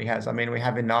world currently has. I mean, we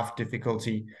have enough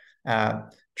difficulty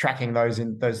tracking those,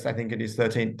 I think it is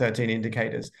 13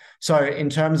 indicators. So in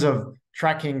terms of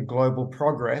tracking global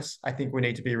progress, I think we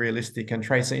need to be realistic, and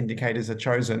tracer indicators are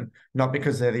chosen not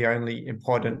because they're the only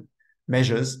important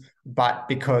measures, but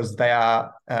because they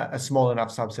are a small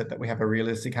enough subset that we have a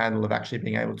realistic handle of actually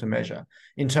being able to measure.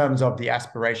 In terms of the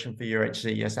aspiration for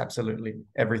UHC, yes, absolutely,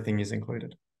 everything is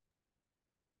included.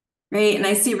 Great, and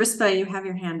I see Rispa, you have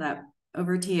your hand up.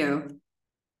 Over to you.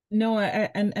 No,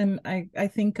 I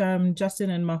think Justin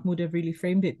and Mahmoud have really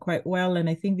framed it quite well. And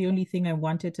I think the only thing I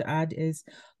wanted to add is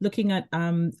looking at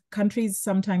countries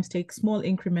sometimes take small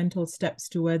incremental steps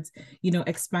towards,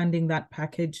 expanding that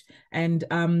package. And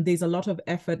there's a lot of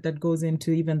effort that goes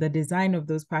into even the design of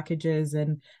those packages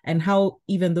and how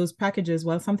even those packages,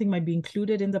 while something might be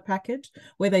included in the package,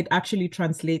 whether it actually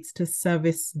translates to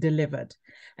service delivered.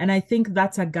 And I think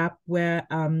that's a gap where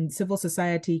civil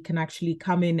society can actually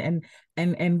come in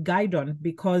and guide on,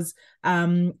 because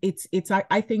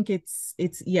I think it's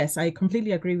yes, I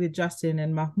completely agree with Justin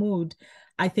and Mahmoud.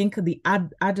 I think the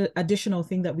additional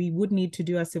thing that we would need to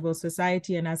do as civil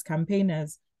society and as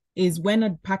campaigners is when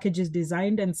a package is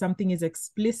designed and something is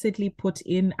explicitly put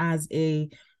in as a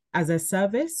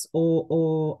service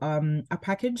or a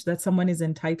package that someone is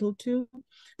entitled to,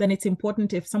 then it's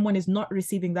important, if someone is not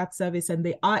receiving that service and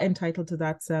they are entitled to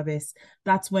that service,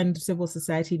 that's when civil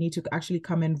society need to actually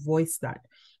come and voice that.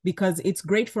 Because it's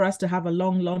great for us to have a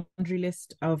long laundry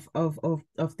list of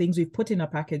things we've put in a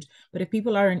package, but if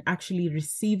people aren't actually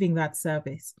receiving that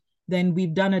service, then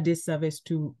we've done a disservice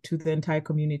to the entire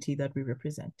community that we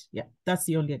represent. Yeah, that's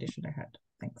the only addition I had.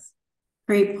 Thanks.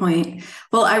 Great point.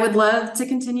 Well, I would love to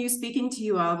continue speaking to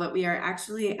you all, but we are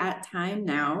actually at time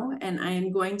now, and I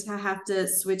am going to have to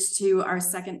switch to our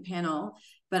second panel.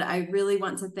 But I really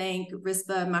want to thank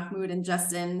Rispa, Mahmoud, and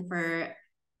Justin for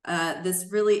this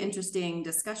really interesting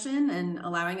discussion and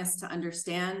allowing us to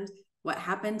understand what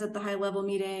happened at the high-level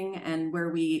meeting and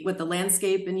what the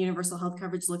landscape in universal health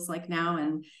coverage looks like now,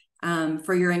 and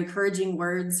for your encouraging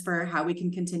words for how we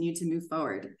can continue to move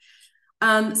forward.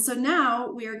 So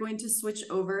now we are going to switch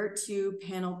over to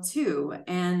panel 2,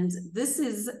 and this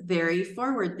is very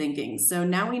forward thinking. So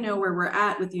now we know where we're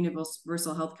at with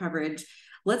universal health coverage.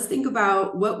 Let's think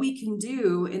about what we can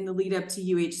do in the lead up to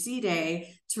UHC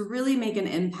Day to really make an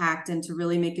impact and to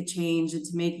really make a change and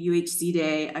to make UHC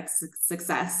Day a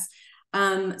success.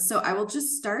 So I will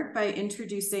just start by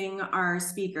introducing our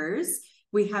speakers.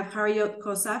 We have Harriet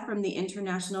Kosa from the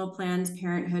International Planned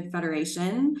Parenthood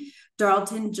Federation,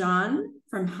 Darlton John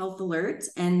from Health Alert,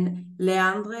 and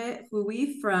Leandre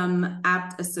Hui from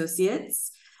Apt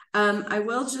Associates. I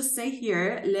will just say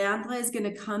here, Leandre is going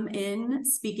to come in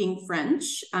speaking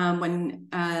French when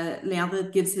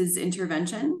Leandre gives his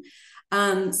intervention.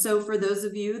 So for those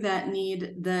of you that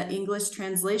need the English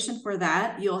translation for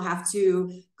that, you'll have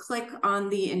to click on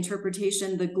the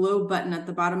interpretation, the globe button at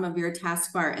the bottom of your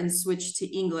taskbar, and switch to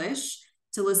English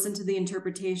to listen to the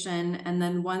interpretation. And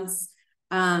then once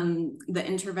the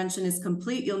intervention is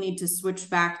complete, you'll need to switch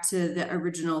back to the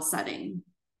original setting.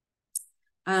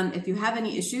 If you have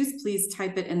any issues, please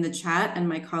type it in the chat and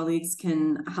my colleagues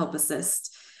can help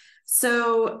assist.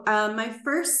 So my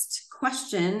first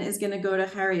question is going to go to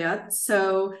Harriet.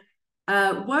 So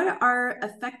what are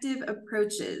effective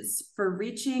approaches for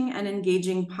reaching and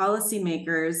engaging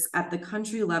policymakers at the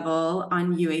country level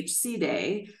on UHC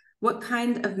Day? What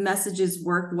kind of messages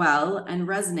work well and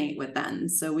resonate with them?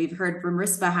 So we've heard from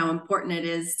Rispa how important it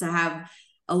is to have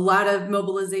a lot of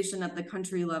mobilization at the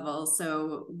country level.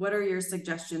 So what are your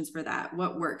suggestions for that?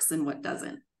 What works and what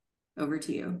doesn't? Over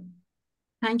to you.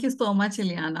 Thank you so much,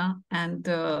 Ileana. And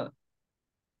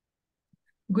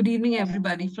good evening,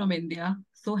 everybody from India.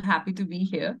 So happy to be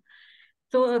here.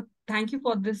 So thank you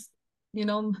for this.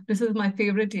 This is my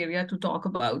favorite area to talk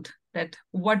about, that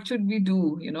what should we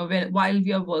do, while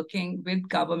we are working with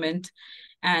government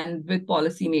and with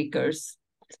policymakers,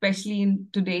 especially in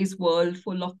today's world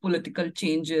full of political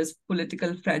changes,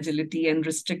 political fragility, and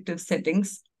restrictive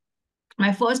settings.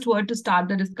 My first word to start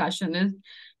the discussion is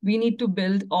we need to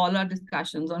build all our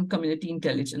discussions on community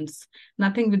intelligence.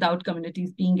 Nothing without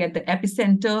communities being at the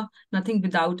epicenter, nothing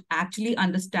without actually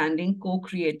understanding,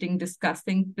 co-creating,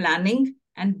 discussing, planning,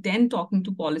 and then talking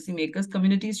to policymakers.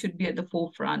 Communities should be at the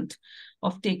forefront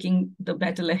of taking the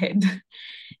battle ahead.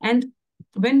 And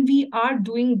when we are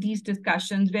doing these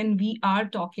discussions, when we are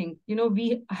talking,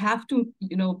 we have to,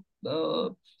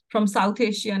 from South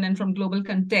Asian and from global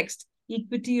context,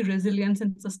 equity, resilience,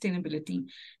 and sustainability.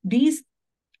 These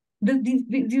are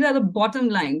the bottom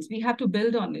lines. We have to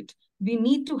build on it. We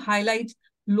need to highlight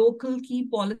local key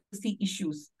policy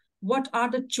issues. What are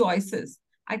the choices?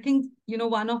 I think,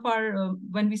 one of our,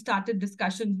 when we started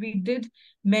discussions, we did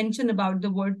mention about the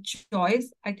word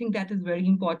choice. I think that is very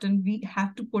important. We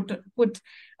have to put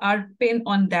our pin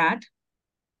on that.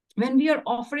 When we are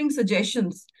offering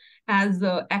suggestions as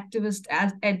activists,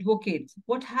 as advocates,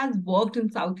 what has worked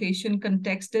in South Asian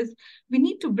context is we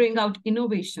need to bring out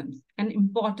innovations and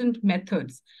important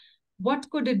methods. What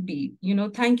could it be?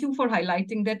 Thank you for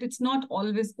highlighting that it's not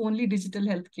always only digital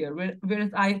healthcare, whereas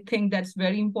I think that's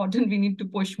very important. We need to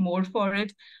push more for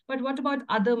it. But what about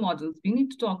other models? We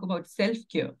need to talk about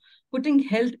self-care, putting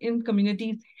health in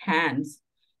communities' hands.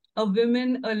 A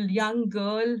young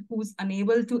girl who's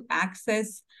unable to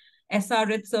access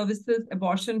SRH services,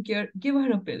 abortion care, give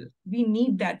her a pill. We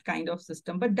need that kind of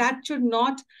system. But that should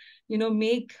not,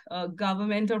 make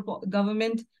government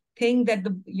think that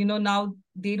now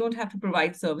they don't have to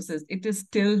provide services. It is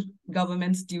still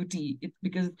government's duty. It's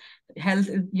because health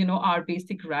is, our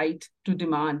basic right to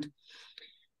demand.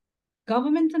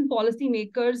 Governments and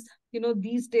policymakers,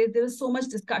 these days there is so much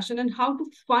discussion on how to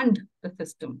fund the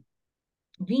system.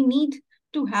 We need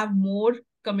to have more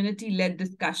community-led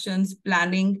discussions,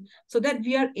 planning, so that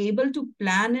we are able to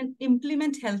plan and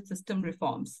implement health system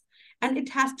reforms. And it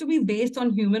has to be based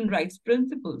on human rights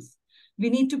principles. We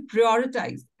need to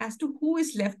prioritize as to who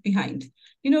is left behind,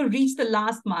 reach the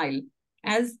last mile.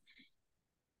 As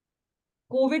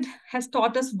COVID has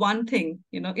taught us one thing,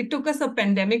 it took us a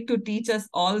pandemic to teach us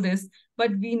all this,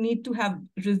 but we need to have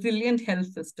resilient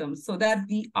health systems so that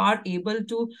we are able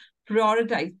to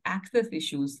prioritize access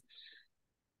issues.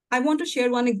 I want to share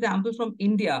one example from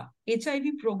India.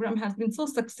 HIV program has been so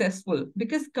successful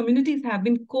because communities have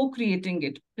been co-creating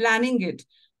it, planning it.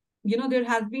 There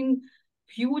has been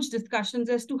huge discussions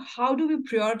as to how do we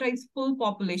prioritize full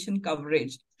population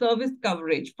coverage, service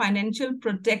coverage, financial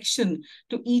protection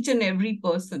to each and every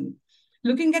person.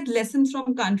 Looking at lessons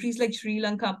from countries like Sri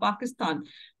Lanka, Pakistan,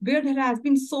 where there has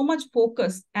been so much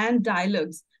focus and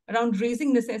dialogues around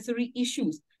raising necessary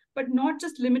issues, but not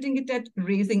just limiting it at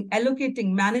raising,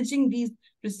 allocating, managing these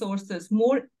resources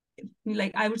more,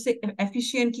 like I would say,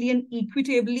 efficiently and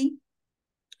equitably.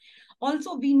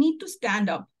 Also, we need to stand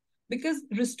up because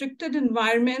restricted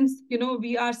environments,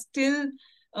 we are still,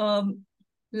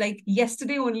 like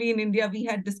yesterday only in India, we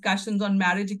had discussions on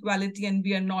marriage equality and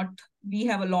we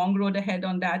have a long road ahead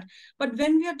on that. But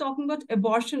when we are talking about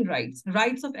abortion rights,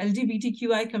 rights of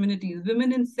LGBTQI communities,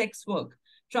 women in sex work,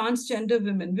 transgender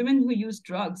women, women who use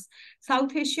drugs,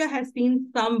 South Asia has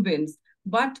seen some wins,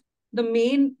 but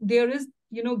there is,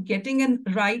 getting it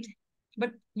right,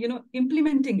 but,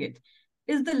 implementing it.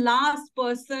 Is the last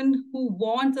person who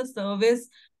wants a service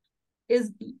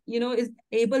is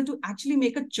able to actually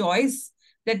make a choice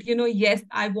that, yes,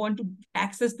 I want to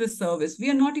access this service. We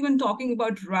are not even talking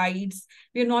about rights.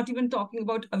 We are not even talking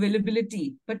about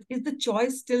availability, but is the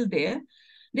choice still there?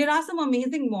 There are some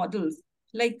amazing models.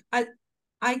 Like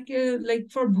like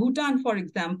for Bhutan, for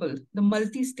example, the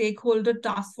multi-stakeholder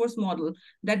task force model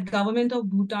that government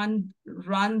of Bhutan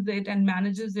runs it and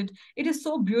manages it. It is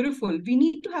so beautiful. We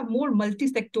need to have more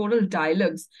multi-sectoral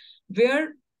dialogues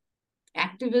where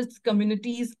activists,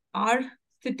 communities are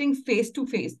sitting face to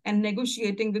face and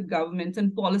negotiating with governments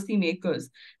and policymakers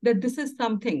that this is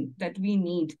something that we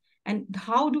need. And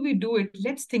how do we do it?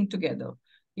 Let's think together,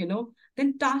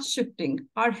 Then task shifting.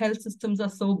 Our health systems are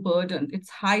so burdened. It's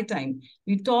high time.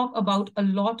 We talk about a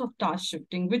lot of task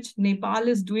shifting, which Nepal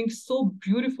is doing so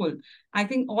beautiful. I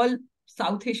think all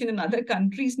South Asian and other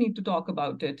countries need to talk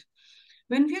about it.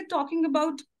 When we are talking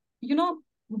about,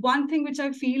 one thing which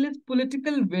I feel is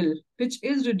political will, which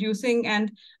is reducing,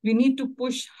 and we need to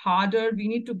push harder. We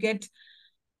need to get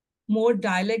more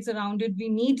dialogues around it. We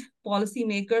need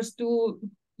policymakers to,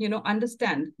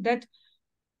 understand that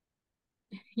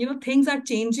things are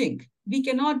changing. We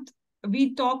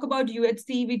talk about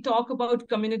UHC, we talk about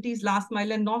communities last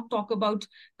mile and not talk about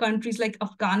countries like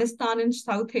Afghanistan and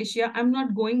South Asia. I'm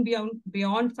not going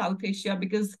beyond South Asia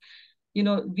because,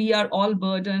 we are all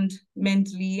burdened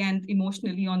mentally and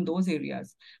emotionally on those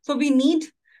areas. So we need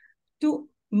to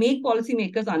make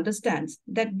policymakers understand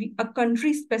that a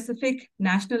country-specific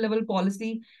national level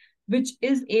policy, which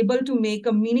is able to make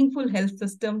a meaningful health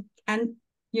system and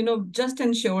just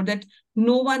ensure that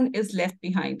no one is left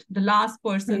behind, the last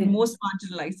person, most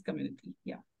marginalized community.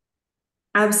 Yeah.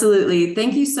 Absolutely.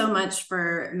 Thank you so much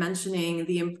for mentioning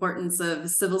the importance of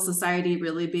civil society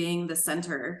really being the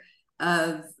center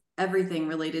of everything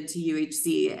related to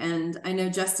UHC. And I know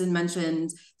Justin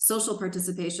mentioned social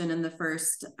participation in the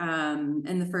first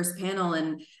panel.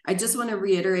 And I just want to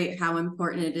reiterate how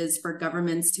important it is for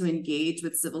governments to engage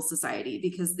with civil society,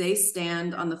 because they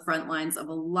stand on the front lines of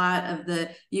a lot of the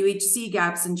UHC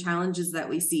gaps and challenges that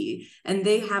we see. And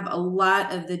they have a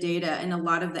lot of the data and a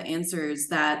lot of the answers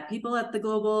that people at the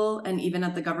global and even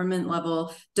at the government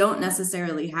level don't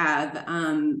necessarily have.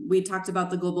 We talked about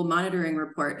the global monitoring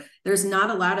report. There's not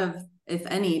a lot of, if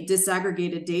any,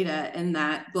 disaggregated data in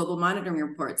that global monitoring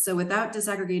report. So without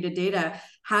disaggregated data,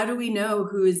 how do we know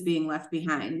who is being left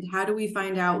behind? How do we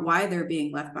find out why they're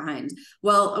being left behind?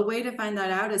 Well, a way to find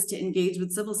that out is to engage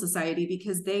with civil society,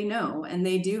 because they know and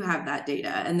they do have that data,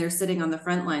 and they're sitting on the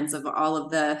front lines of all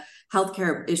of the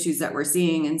healthcare issues that we're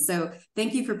seeing. And so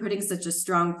thank you for putting such a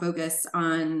strong focus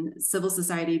on civil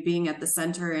society being at the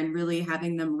center and really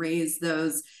having them raise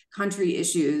those country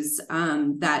issues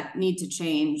that need to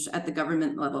change at the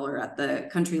government level or at the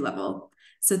country level.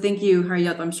 So thank you,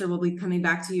 Harriet. I'm sure we'll be coming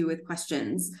back to you with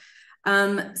questions.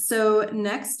 So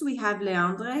next we have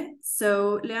Leandre.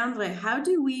 So Leandre, how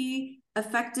do we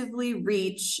effectively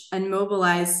reach and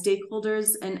mobilize stakeholders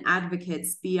and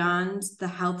advocates beyond the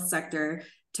health sector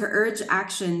to urge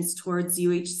actions towards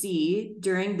UHC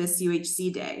during this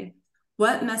UHC Day?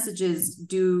 What messages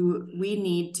do we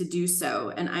need to do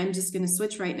so? And I'm just going to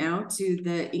switch right now to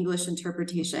the English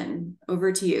interpretation.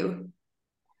 Over to you.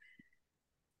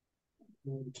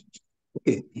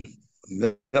 Okay.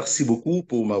 Merci beaucoup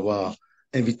pour m'avoir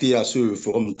invité à ce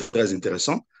forum très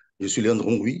intéressant. Je suis Léandre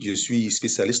Ongui, je suis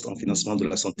spécialiste en financement de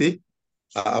la santé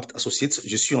à Apt Associates.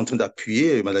 Je suis en train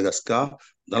d'appuyer Madagascar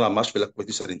dans la marche vers la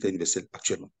couverture sanitaire universelle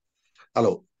actuellement.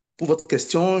 Alors, pour votre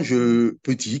question, je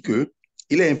peux dire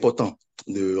qu'il est important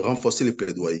de renforcer le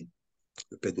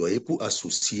plaidoyer pour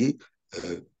associer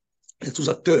tous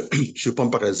acteurs. Je prends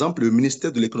par exemple le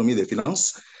ministère de l'économie et des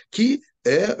finances, qui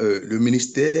est le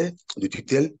ministère de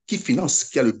tutelle qui finance,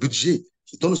 qui a le budget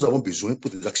dont nous avons besoin pour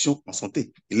des actions en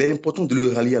santé. Il est important de le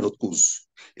rallier à notre cause.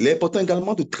 Il est important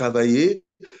également de travailler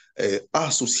à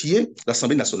associer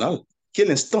l'Assemblée nationale, qui est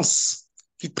l'instance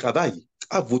qui travaille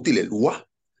à voter les lois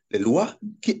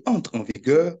qui entrent en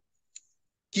vigueur,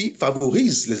 qui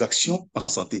favorisent les actions en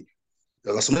santé.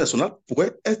 L'Assemblée nationale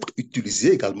pourrait être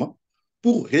utilisée également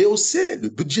pour rehausser le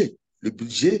budget,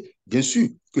 bien sûr,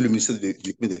 que le ministère de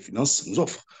l'économie et des finances nous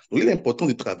offre. Donc, il est important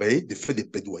de travailler, de faire des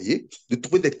plaidoyers, de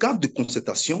trouver des cadres de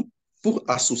concertation pour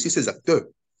associer ces acteurs.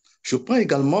 Je prends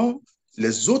également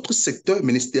les autres secteurs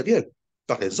ministériels.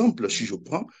 Par exemple, si je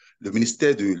prends le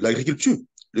ministère de l'Agriculture,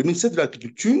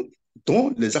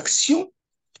 dont les actions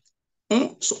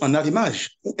sont en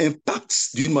arrimage ou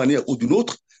impactent d'une manière ou d'une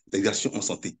autre les actions en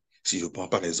santé. Si je prends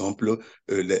par exemple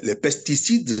les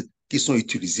pesticides qui sont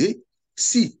utilisés,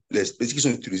 si les pesticides qui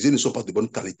sont utilisés ne sont pas de bonne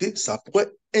qualité, ça pourrait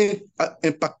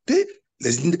impacter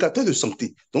les indicateurs de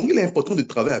santé. Donc, il est important de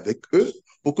travailler avec eux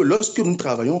pour que lorsque nous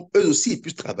travaillons, eux aussi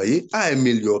puissent travailler à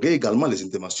améliorer également les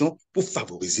interventions pour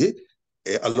favoriser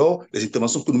alors les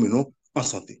interventions que nous menons en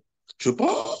santé. Je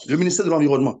prends le ministère de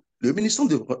l'Environnement.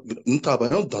 Nous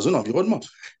travaillons dans un environnement.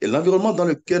 Et l'environnement dans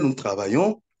lequel nous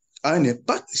travaillons a un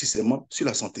impact nécessairement sur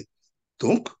la santé.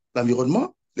 Donc,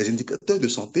 l'environnement, les indicateurs de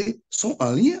santé sont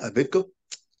en lien avec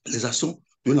les actions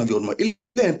de l'environnement. Il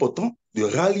est important de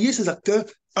rallier ces acteurs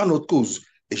à notre cause.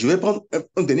 Et je vais prendre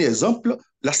un dernier exemple,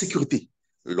 la sécurité.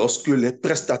 Lorsque les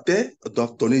prestataires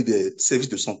doivent donner des services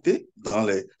de santé dans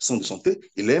les centres de santé,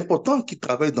 il est important qu'ils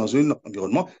travaillent dans un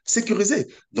environnement sécurisé.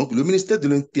 Donc, le ministère de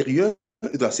l'Intérieur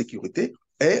et de la Sécurité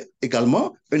est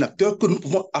également un acteur que nous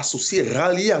pouvons associer,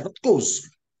 rallier à notre cause.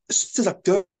 Ces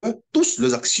acteurs, tous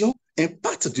leurs actions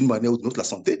impactent d'une manière ou d'une autre la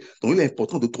santé. Donc, il est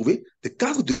important de trouver des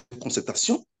cadres de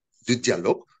concertation, de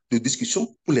dialogue, de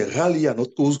discussion pour les rallier à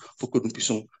notre cause pour que nous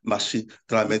puissions marcher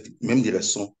dans la même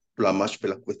direction pour la marche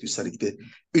vers la couverture sanitaire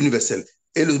universelle.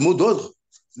 Et le mot d'ordre,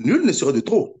 nul ne serait de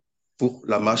trop pour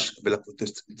la marche vers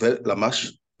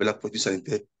la couverture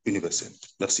sanitaire universelle.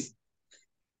 Merci.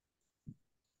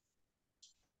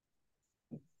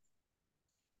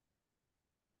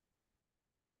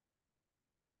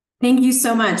 Thank you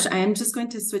so much. I am just going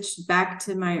to switch back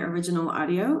to my original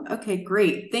audio. Okay,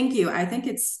 great. Thank you. I think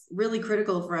it's really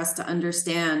critical for us to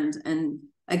understand. And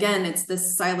again, it's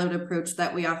this siloed approach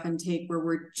that we often take where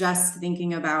we're just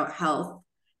thinking about health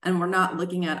and we're not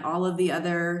looking at all of the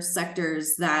other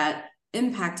sectors that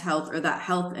impact health or that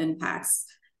health impacts.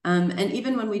 And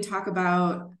even when we talk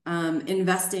about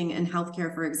investing in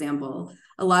healthcare, for example,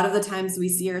 a lot of the times we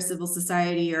see our civil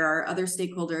society or our other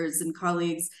stakeholders and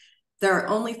colleagues, they're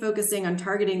only focusing on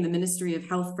targeting the Ministry of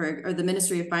Health or the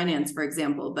Ministry of Finance, for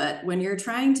example. But when you're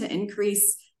trying to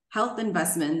increase health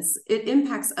investments, it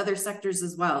impacts other sectors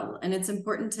as well. And it's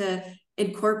important to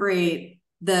incorporate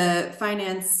the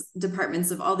finance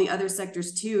departments of all the other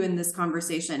sectors too in this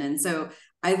conversation. And so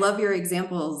I love your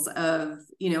examples of,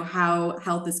 how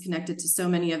health is connected to so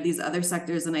many of these other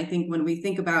sectors. And I think when we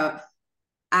think about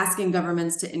asking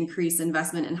governments to increase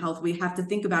investment in health, we have to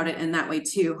think about it in that way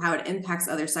too, how it impacts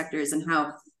other sectors and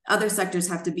how other sectors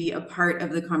have to be a part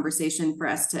of the conversation for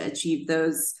us to achieve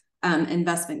those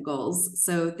investment goals.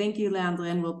 So thank you,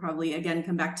 Leandre, and we'll probably again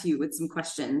come back to you with some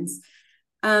questions.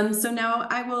 So now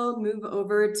I will move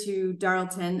over to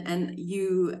Darlton, and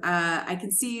you, I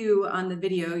can see you on the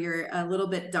video. You're a little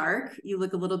bit dark. You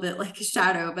look a little bit like a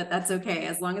shadow, but that's okay.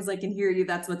 As long as I can hear you,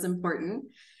 that's what's important.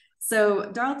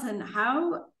 So Darlton,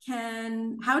 how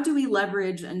do we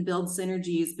leverage and build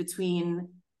synergies between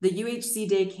the UHC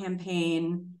Day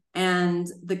campaign and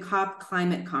the COP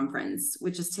Climate Conference,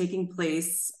 which is taking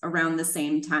place around the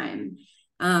same time?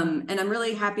 And I'm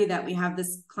really happy that we have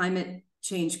this climate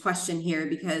change question here,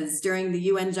 because during the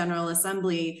UN General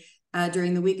Assembly,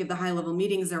 during the week of the high-level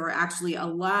meetings, there were actually a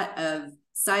lot of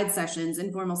side sessions,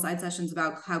 informal side sessions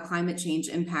about how climate change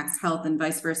impacts health and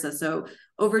vice versa. So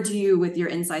over to you with your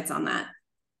insights on that.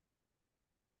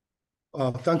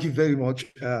 Thank you very much.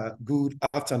 Good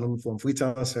afternoon from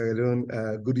Freetown, Sierra Leone.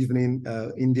 Good evening,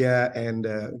 India, and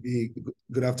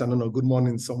good afternoon or good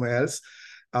morning somewhere else.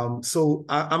 So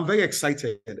I'm very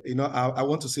excited. I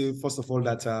want to say, first of all,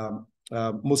 that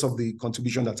most of the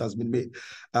contribution that has been made,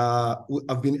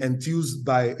 I've been enthused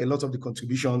by a lot of the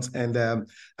contributions, and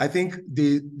I think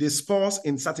they spur us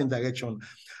in certain direction.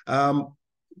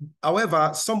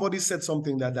 However, somebody said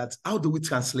something that how do we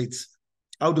translate?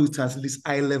 How do we translate these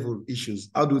high-level issues?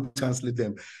 How do we translate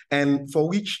them? And for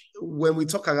which, when we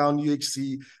talk around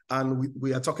UHC and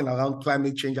we are talking around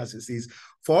climate change as it is,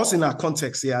 for us in our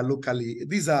context here locally,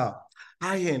 these are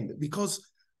high-end, because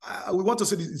we want to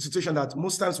see the situation that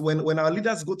most times when our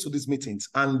leaders go to these meetings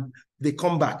and they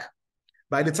come back,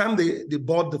 by the time they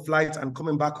board the flight and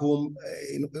coming back home,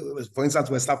 for instance,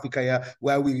 West Africa here,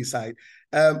 where we reside,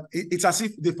 it's as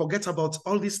if they forget about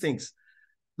all these things,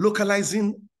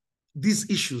 localizing these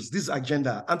issues, this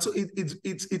agenda. And so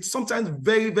it's sometimes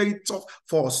very, very tough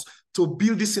for us to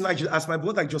build this synergy. As my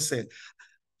brother just said,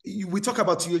 we talk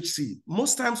about UHC.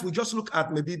 Most times we just look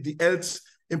at maybe the health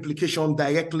implication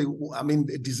directly,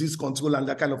 disease control and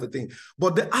that kind of a thing.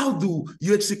 But how do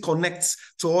UHC connect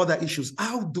to other issues?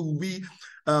 How do we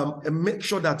make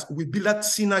sure that we build that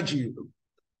synergy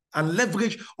and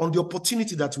leverage on the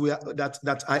opportunity that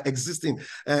are existing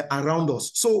around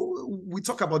us? So we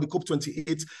talk about the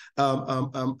COP28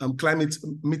 climate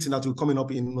meeting that will be coming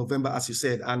up in November, as you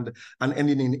said, and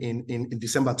ending in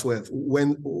December 12th,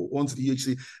 once the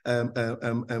UHC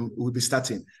will be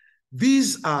starting.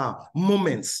 These are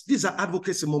moments, these are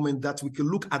advocacy moments that we can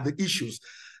look at the issues.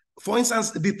 For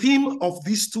instance, the theme of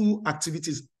these two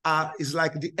activities is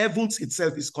like the heavens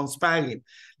itself is conspiring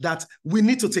that we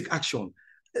need to take action.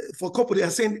 For COP, they are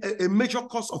saying a major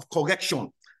cause of correction.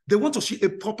 They want to see a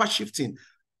proper shifting.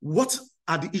 What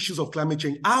are the issues of climate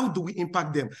change? How do we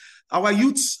impact them? Our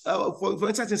youths, for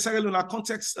instance, in Sierra Leone, our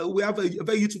context, we have a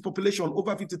very youthful population.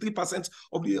 Over 53%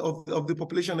 of the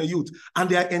population are youth, and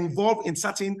they are involved in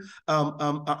certain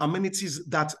amenities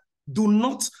that do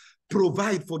not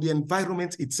provide for the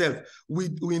environment itself. We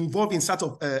involve in sort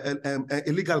of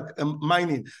illegal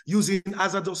mining, using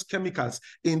hazardous chemicals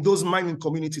in those mining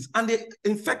communities, and they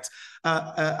infect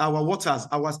our waters,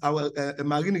 our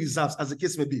marine reserves, as the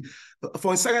case may be.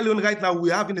 For in Sierra Leone right now,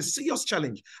 we're having a serious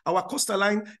challenge. Our coastal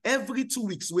line, every 2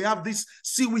 weeks, we have these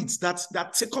seaweeds that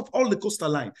take up all the coastal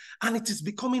line, and it is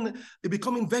becoming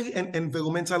very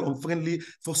environmental unfriendly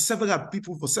for several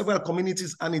people, for several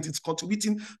communities, and it is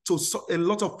contributing to a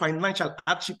lot of financial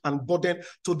hardship and burden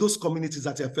to those communities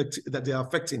that they are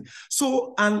affecting.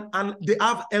 So, and they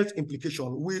have health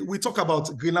implications. We talk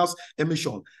about greenhouse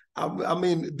emission. I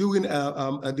mean, during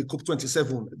the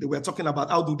COP27, they were talking about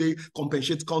how do they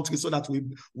compensate countries so that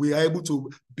we are able to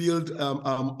build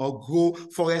or grow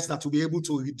forests that will be able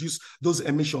to reduce those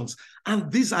emissions.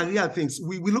 And these are real things.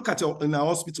 We look at it in our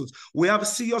hospitals. We have a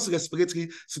serious respiratory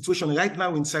situation right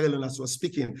now in Sierra Leone as we're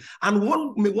speaking. And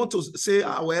one may want to say,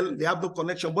 well, they have no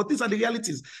connection, but these are the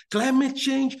realities. Climate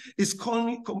change is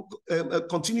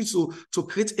continues to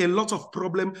create a lot of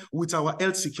problem with our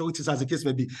health securities, as the case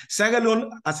may be. Sierra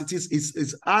Leone, as it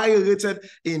is high rated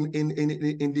in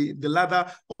the ladder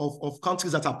of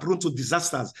countries that are prone to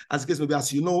disasters, as the case may be.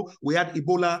 As you know, we had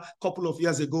Ebola a couple of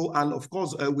years ago, and of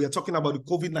course, we are talking about the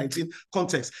COVID-19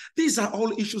 context. These are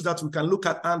all issues that we can look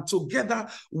at, and together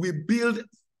we build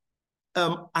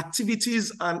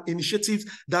activities and initiatives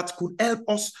that could help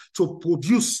us to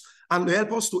produce and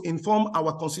help us to inform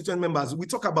our constituent members. We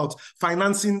talk about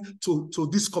financing to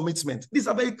this commitment. These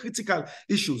are very critical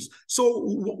issues.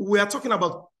 So we are talking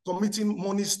about committing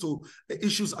monies to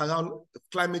issues around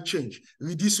climate change,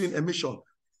 reducing emission.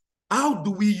 How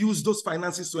do we use those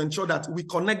finances to ensure that we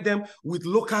connect them with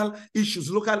local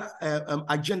issues, local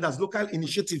agendas, local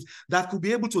initiatives that could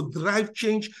be able to drive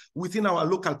change within our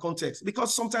local context?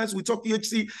 Because sometimes we talk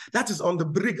UHC, that is on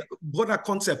the broader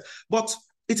concept, but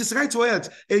it is right to health.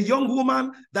 A young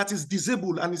woman that is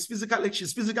disabled and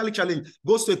she's physically challenged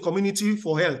goes to a community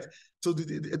for health to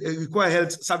require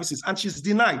health services, and she's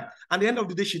denied. At the end of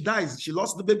the day, she dies. She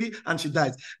lost the baby and she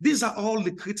dies. These are all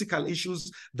the critical issues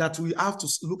that we have to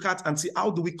look at and see how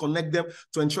do we connect them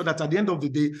to ensure that at the end of the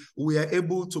day, we are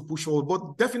able to push forward.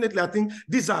 But definitely, I think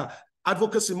these are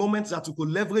advocacy moments that we could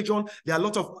leverage on. There are a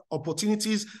lot of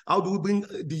opportunities. How do we bring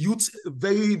the youth?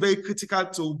 Very, very critical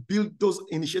to build those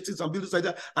initiatives and build those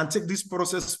ideas and take this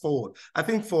process forward. I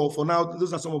think for now,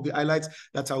 those are some of the highlights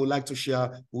that I would like to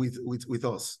share with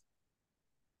us.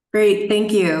 Great,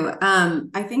 thank you.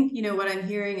 I think, what I'm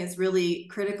hearing is really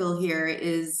critical here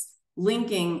is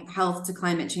linking health to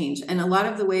climate change. And a lot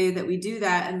of the way that we do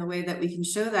that and the way that we can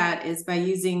show that is by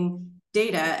using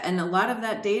data. And a lot of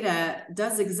that data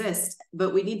does exist,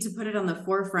 but we need to put it on the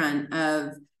forefront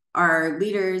of our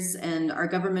leaders and our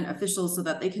government officials so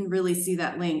that they can really see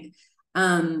that link.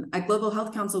 At Global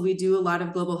Health Council, we do a lot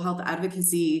of global health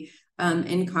advocacy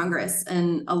in Congress.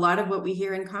 And a lot of what we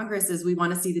hear in Congress is we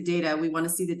want to see the data. We want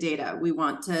to see the data. We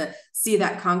want to see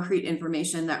that concrete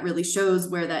information that really shows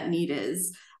where that need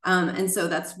is. And so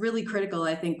that's really critical,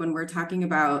 I think, when we're talking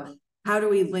about how do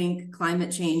we link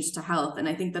climate change to health? And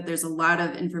I think that there's a lot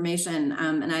of information,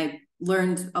 and I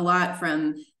learned a lot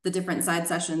from the different side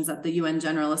sessions at the UN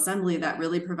General Assembly that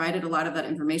really provided a lot of that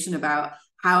information about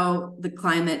how the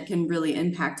climate can really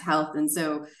impact health. And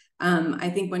so I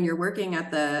think when you're working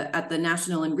at the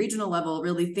national and regional level,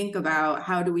 really think about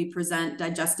how do we present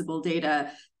digestible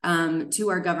data to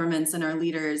our governments and our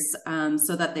leaders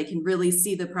so that they can really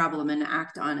see the problem and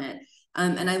act on it.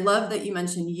 And I love that you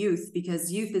mentioned youth,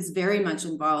 because youth is very much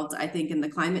involved, I think, in the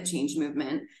climate change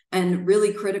movement, and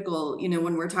really critical,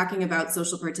 when we're talking about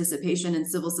social participation and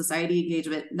civil society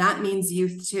engagement, that means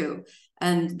youth too.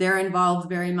 And they're involved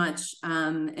very much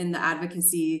in the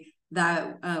advocacy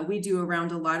that we do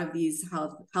around a lot of these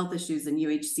health issues in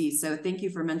UHC. So thank you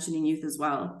for mentioning youth as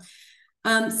well.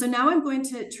 So now I'm going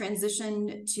to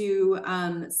transition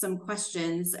to some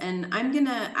questions, and I'm going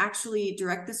to actually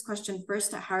direct this question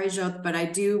first to Harijot, but I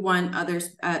do want other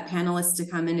panelists to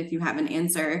come in if you have an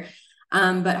answer.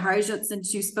 But Harijot,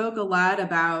 since you spoke a lot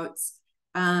about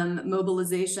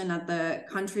mobilization at the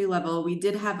country level, we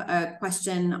did have a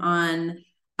question on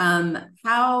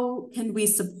how can we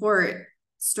support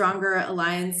stronger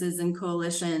alliances and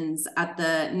coalitions at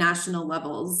the national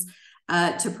levels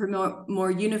to promote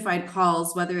more unified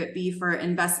calls, whether it be for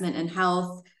investment in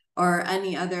health or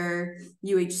any other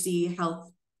UHC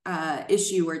health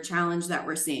issue or challenge that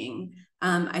we're seeing.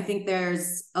 I think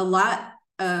there's a lot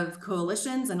of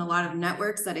coalitions and a lot of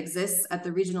networks that exist at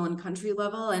the regional and country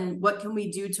level, and what can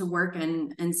we do to work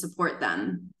and support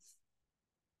them?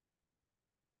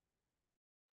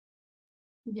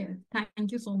 Yes,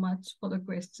 thank you so much for the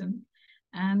question.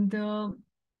 And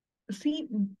see,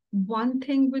 one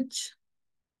thing which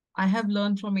I have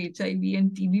learned from HIV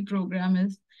and TB program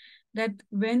is that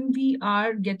when we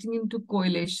are getting into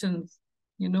coalitions,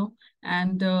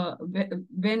 and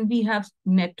when we have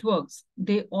networks,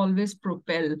 they always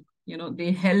propel,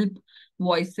 they help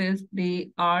voices.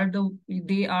 They are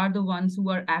the ones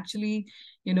who are actually,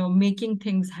 making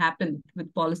things happen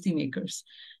with policymakers.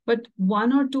 But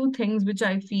one or two things which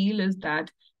I feel is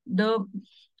that the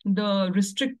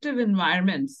restrictive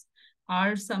environments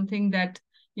are something that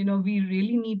we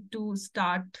really need to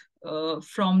start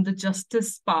from the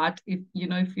justice part, if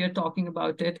we are talking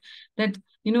about it, that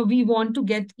we want to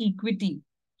get equity,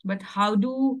 but how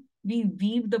do we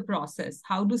weave the process?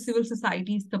 How do civil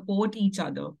societies support each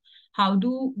other? How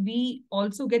do we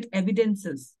also get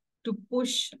evidences to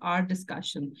push our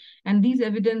discussion? And these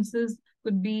evidences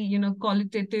could be,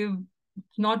 qualitative,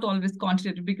 not always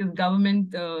quantitative, because government,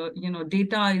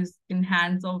 data is in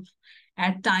hands of,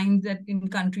 at times, in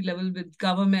country level with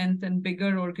governments and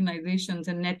bigger organizations,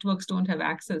 and networks don't have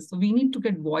access. So we need to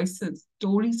get voices,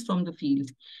 stories from the field,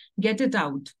 get it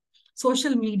out.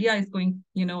 Social media is going,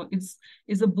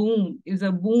 is a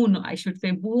boon, I should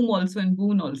say, boom also and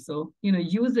boon also.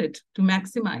 Use it to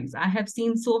maximize. I have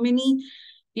seen so many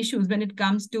issues when it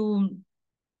comes to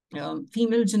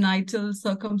female genital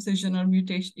circumcision or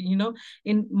mutation,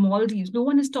 in Maldives. No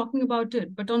one is talking about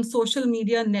it, but on social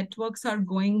media, networks are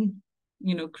going,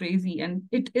 crazy, and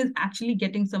it is actually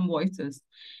getting some voices.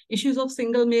 Issues of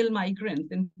single male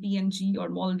migrants in PNG or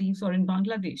Maldives or in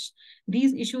Bangladesh.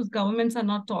 These issues, governments are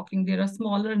not talking. There are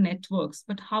smaller networks,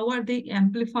 but how are they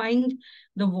amplifying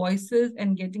the voices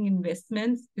and getting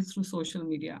investments? Is through social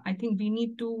media. I think we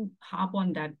need to harp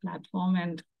on that platform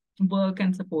and work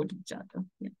and support each other.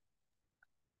 Yeah.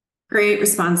 Great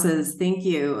responses. Thank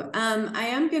you. I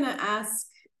am going to ask,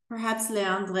 perhaps,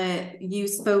 Leandre, you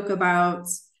spoke about,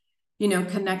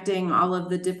 connecting all of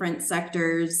the different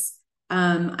sectors.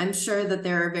 I'm sure that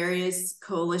there are various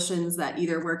coalitions that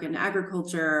either work in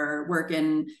agriculture or work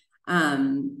in,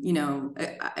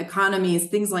 economies,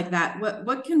 things like that.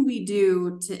 What can we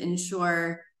do to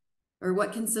ensure, or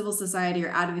what can civil society or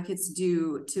advocates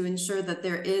do to ensure that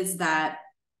there is that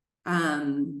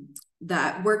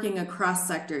that working across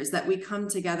sectors, that we come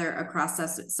together across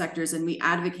sectors and we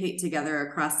advocate together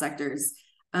across sectors,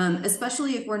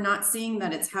 especially if we're not seeing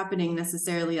that it's happening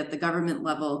necessarily at the government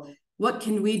level? What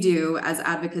can we do as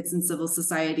advocates in civil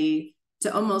society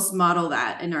to almost model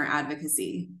that in our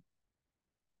advocacy?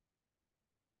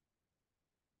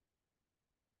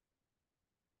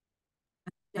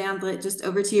 Leandre, just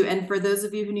over to you. And for those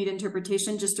of you who need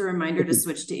interpretation, just a reminder to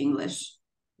switch to English.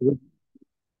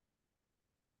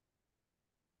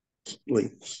 Oui.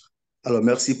 Alors,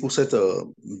 merci pour cette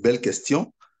belle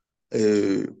question.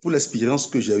 Pour l'expérience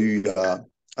que j'ai eue à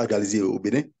réaliser au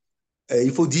Bénin,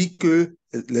 il faut dire que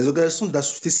les organisations de la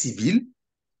société civile,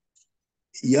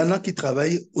 il y en a qui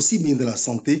travaillent aussi bien dans la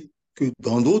santé que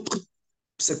dans d'autres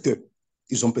secteurs.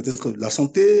 Ils ont peut-être la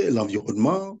santé,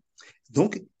 l'environnement.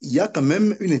 Donc, il y a quand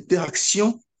même une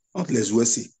interaction entre les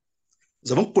OSC.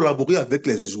 Nous avons collaboré avec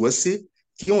les OSC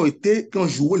qui ont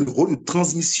joué le rôle de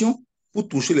transmission pour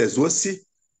toucher les OSC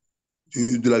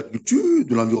de l'agriculture,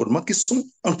 de l'environnement, qui sont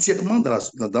entièrement dans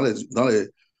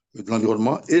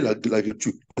l'environnement et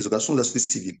l'agriculture, les organisations de la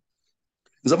société civile.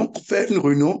 Nous avons fait une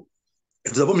réunion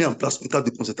et nous avons mis en place un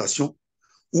cadre de concertation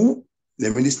où les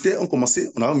ministères ont commencé,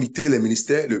 on a invité les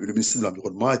ministères, le ministère de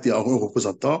l'Environnement a été un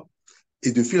représentant,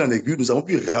 et de fil en aiguille, nous avons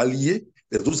pu rallier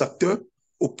les autres acteurs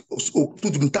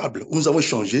autour d'une table où nous avons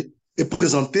échangé et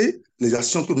présenter les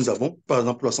actions que nous avons, par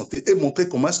exemple pour la santé, et montrer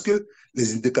comment est-ce que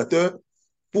les indicateurs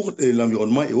pour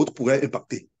l'environnement et autres pourraient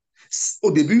impacter.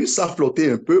 Au début, ça a flotté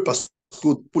un peu parce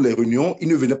que pour les réunions, ils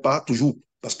ne venaient pas toujours,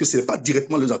 parce que ce n'est pas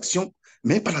directement leurs actions,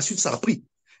 mais par la suite, ça a pris.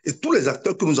 Et tous les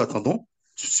acteurs que nous attendons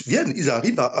viennent, ils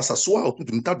arrivent à s'asseoir autour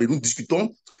d'une table et nous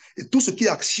discutons, et tout ce qui est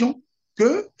action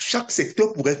que chaque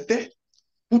secteur pourrait faire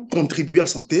pour contribuer à la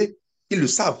santé, ils le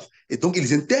savent. Et donc,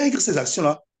 ils intègrent ces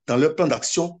actions-là dans leur plan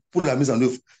d'action pour la mise en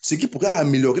œuvre, ce qui pourrait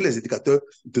améliorer les indicateurs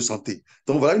de santé.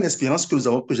 Donc, voilà une expérience que nous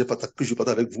avons, que je partage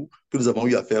avec vous, que nous avons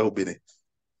eu à faire au Bénin.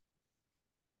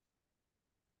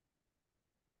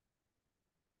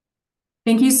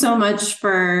 Thank you so much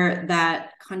for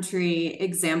that country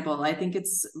example. I think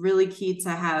it's really key to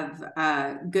have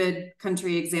good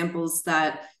country examples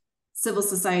that civil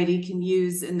society can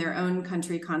use in their own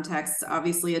country contexts,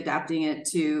 obviously adapting it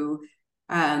to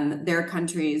their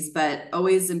countries, but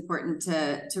always important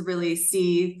to really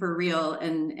see for real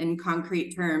and in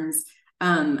concrete terms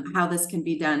how this can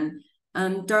be done.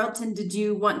 Darlton, did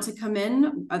you want to come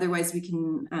in? Otherwise, we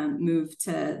can move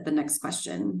to the next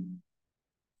question.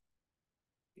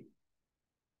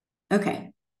 Okay.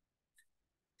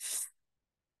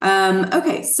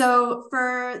 Okay, so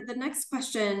for the next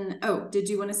question, oh, did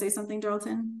you want to say something,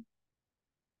 Darlton?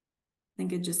 I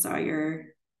think I just saw your...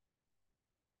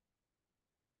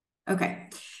 Okay,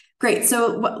 great.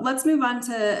 So let's move on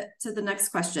to the next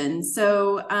question.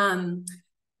 So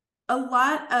a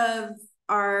lot of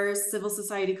our civil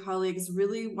society colleagues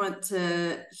really want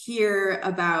to hear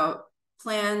about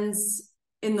plans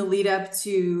in the lead up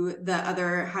to the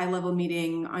other high-level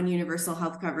meeting on universal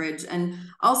health coverage, and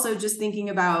also just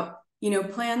thinking about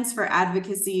plans for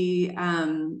advocacy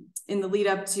in the lead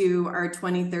up to our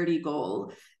 2030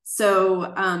 goal.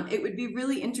 So it would be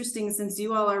really interesting, since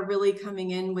you all are really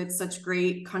coming in with such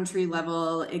great country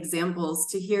level examples,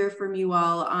 to hear from you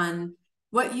all on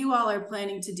what you all are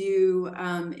planning to do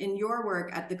in your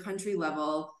work at the country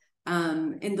level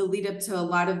in the lead up to a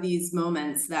lot of these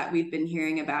moments that we've been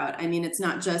hearing about. I mean, it's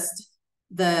not just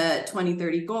the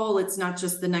 2030 goal, it's not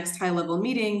just the next high level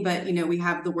meeting, but we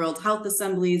have the World Health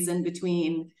Assemblies in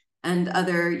between and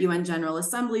other UN General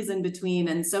Assemblies in between,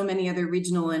 and so many other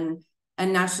regional and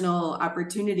national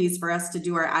opportunities for us to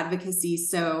do our advocacy.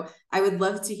 So I would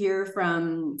love to hear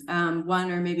from one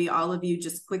or maybe all of you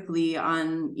just quickly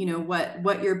on,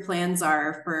 what your plans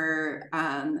are for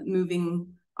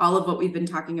moving all of what we've been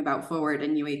talking about forward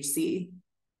in UHC.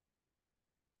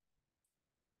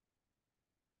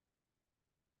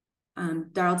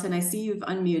 Darlton, I see you've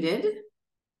unmuted.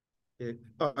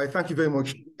 I thank you very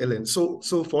much, Ellen. So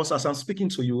for us, as I'm speaking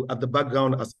to you at the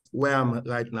background as where I'm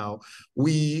right now,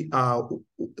 we are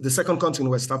the second country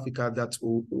in West Africa that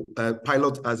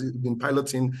has been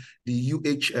piloting the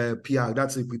UHPR,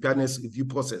 that's the preparedness review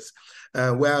process,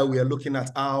 where we are looking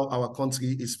at how our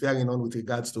country is faring on with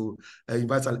regards to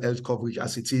universal health coverage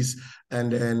as it is,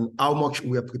 and then how much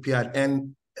we are prepared.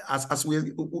 And as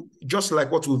we, just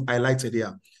like what we've highlighted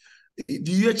here, the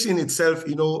UHC in itself,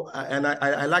 and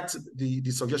I liked the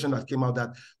suggestion that came out that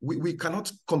we cannot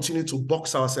continue to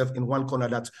box ourselves in one corner,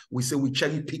 that we say we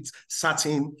cherry-picked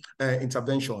certain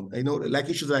intervention, like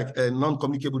issues like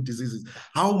non-communicable diseases.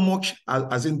 How much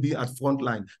has it been at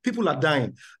frontline? People are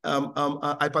dying.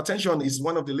 Hypertension is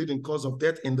one of the leading cause of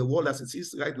death in the world as it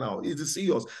is right now. It is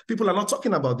serious. People are not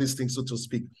talking about these things, so to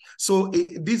speak. So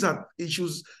these are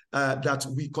issues that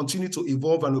we continue to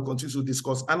evolve and we continue to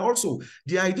discuss. And also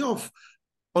the idea of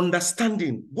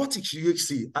understanding what is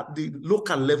UHC at the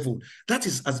local level, that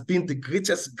has been the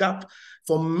greatest gap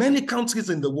for many countries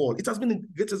in the world. It has been the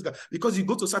greatest gap because you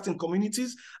go to certain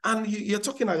communities and you're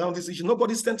talking around this issue.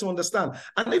 Nobody's tend to understand.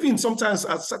 And even sometimes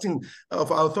at certain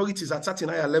of our authorities at certain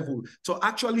higher level to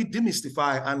actually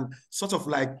demystify and sort of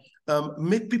like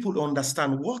make people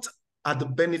understand what are the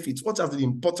benefits, what are the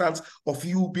importance of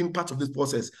you being part of this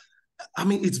process. I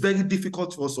mean, it's very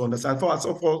difficult for us to understand. For us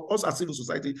as civil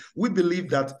society, we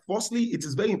believe that, firstly, it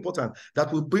is very important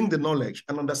that we bring the knowledge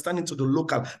and understanding to the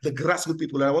local, the grassroots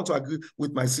people. And I want to agree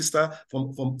with my sister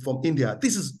from India.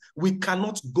 We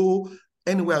cannot go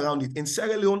anywhere around it. In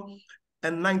Sierra Leone,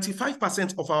 and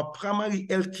 95% of our primary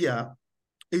health care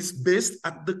is based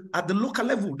at the local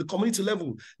level, the community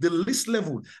level, the list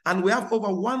level. And we have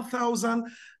over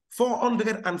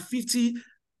 1,450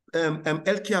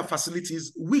 healthcare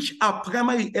facilities, which are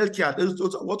primary healthcare,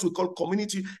 what we call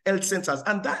community health centers.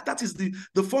 And that is the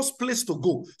first place to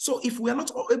go. So if we are not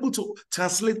able to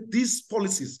translate these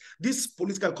policies, this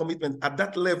political commitment at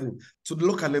that level to the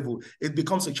local level, it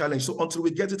becomes a challenge. So until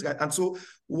we get it right. And so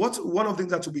one of the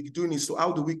things that we'll be doing is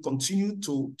how do we continue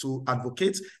to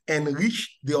advocate and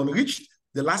reach the unreached,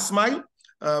 the last mile,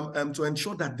 to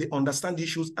ensure that they understand the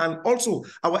issues, and also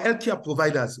our healthcare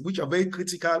providers, which are very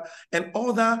critical, and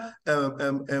other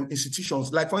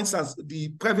institutions, like for instance, the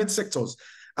private sectors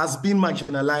has been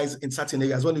marginalized in certain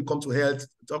areas when it comes to health,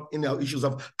 in our issues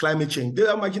of climate change. They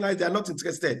are marginalized, they are not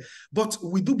interested. But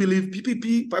we do believe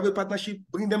PPP, private partnership,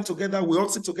 bring them together, we all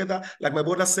sit together, like my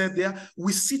brother said there,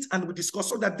 we sit and we discuss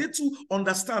so that they too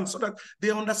understand, so that they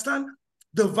understand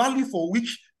the value for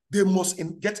which they must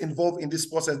get involved in this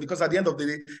process, because at the end of the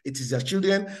day, it is their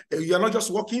children. You are not just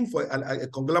working for a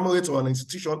conglomerate or an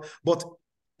institution, but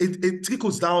it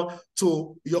trickles down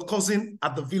to your cousin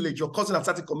at the village, your cousin at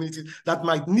certain community that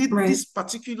might need this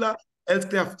particular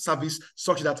healthcare service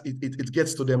such that it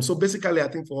gets to them. So basically, I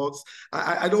think for us,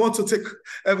 I don't want to take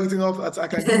everything off. I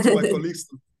can give it to my colleagues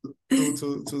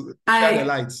to shine the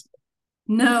lights.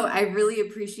 No, I really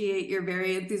appreciate your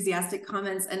very enthusiastic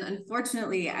comments. And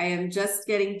unfortunately, I am just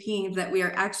getting pinged that we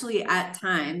are actually at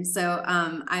time. So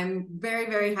I'm very,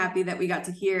 very happy that we got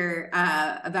to hear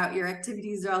about your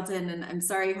activities, Darlton. And I'm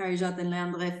sorry, Harijat and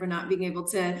Leandre, for not being able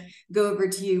to go over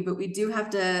to you. But we do have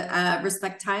to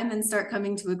respect time and start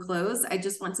coming to a close. I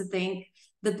just want to thank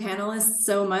the panelists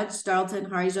so much, Darlton,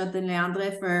 Harijat, and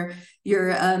Leandre, for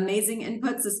your amazing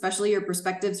inputs, especially your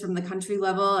perspectives from the country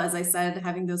level. As I said,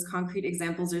 having those concrete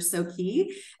examples are so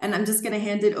key. And I'm just going to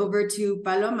hand it over to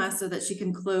Paloma so that she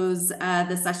can close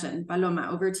the session. Paloma,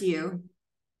 over to you.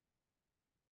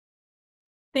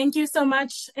 Thank you so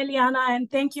much, Eliana, and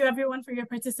thank you everyone for your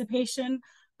participation.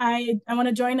 I want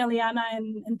to join Eliana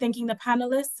in thanking the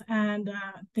panelists, and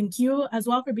thank you as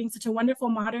well for being such a wonderful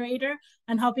moderator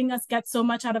and helping us get so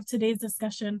much out of today's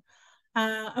discussion.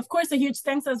 Of course, a huge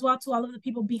thanks as well to all of the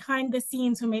people behind the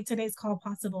scenes who made today's call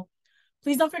possible.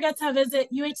 Please don't forget to visit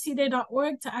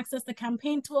uhcday.org to access the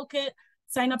campaign toolkit,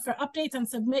 sign up for updates, and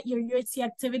submit your UHC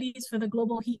activities for the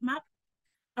global heat map.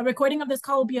 A recording of this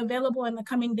call will be available in the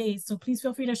coming days, so please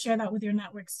feel free to share that with your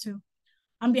networks too.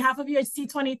 On behalf of UHC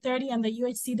 2030 and the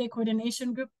UHC Day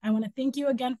Coordination Group, I want to thank you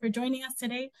again for joining us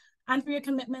today and for your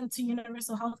commitment to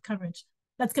universal health coverage.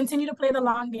 Let's continue to play the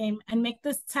long game and make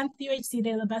this 10th UHC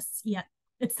Day the best yet.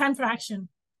 It's time for action.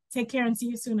 Take care and see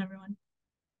you soon, everyone.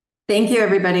 Thank you,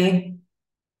 everybody.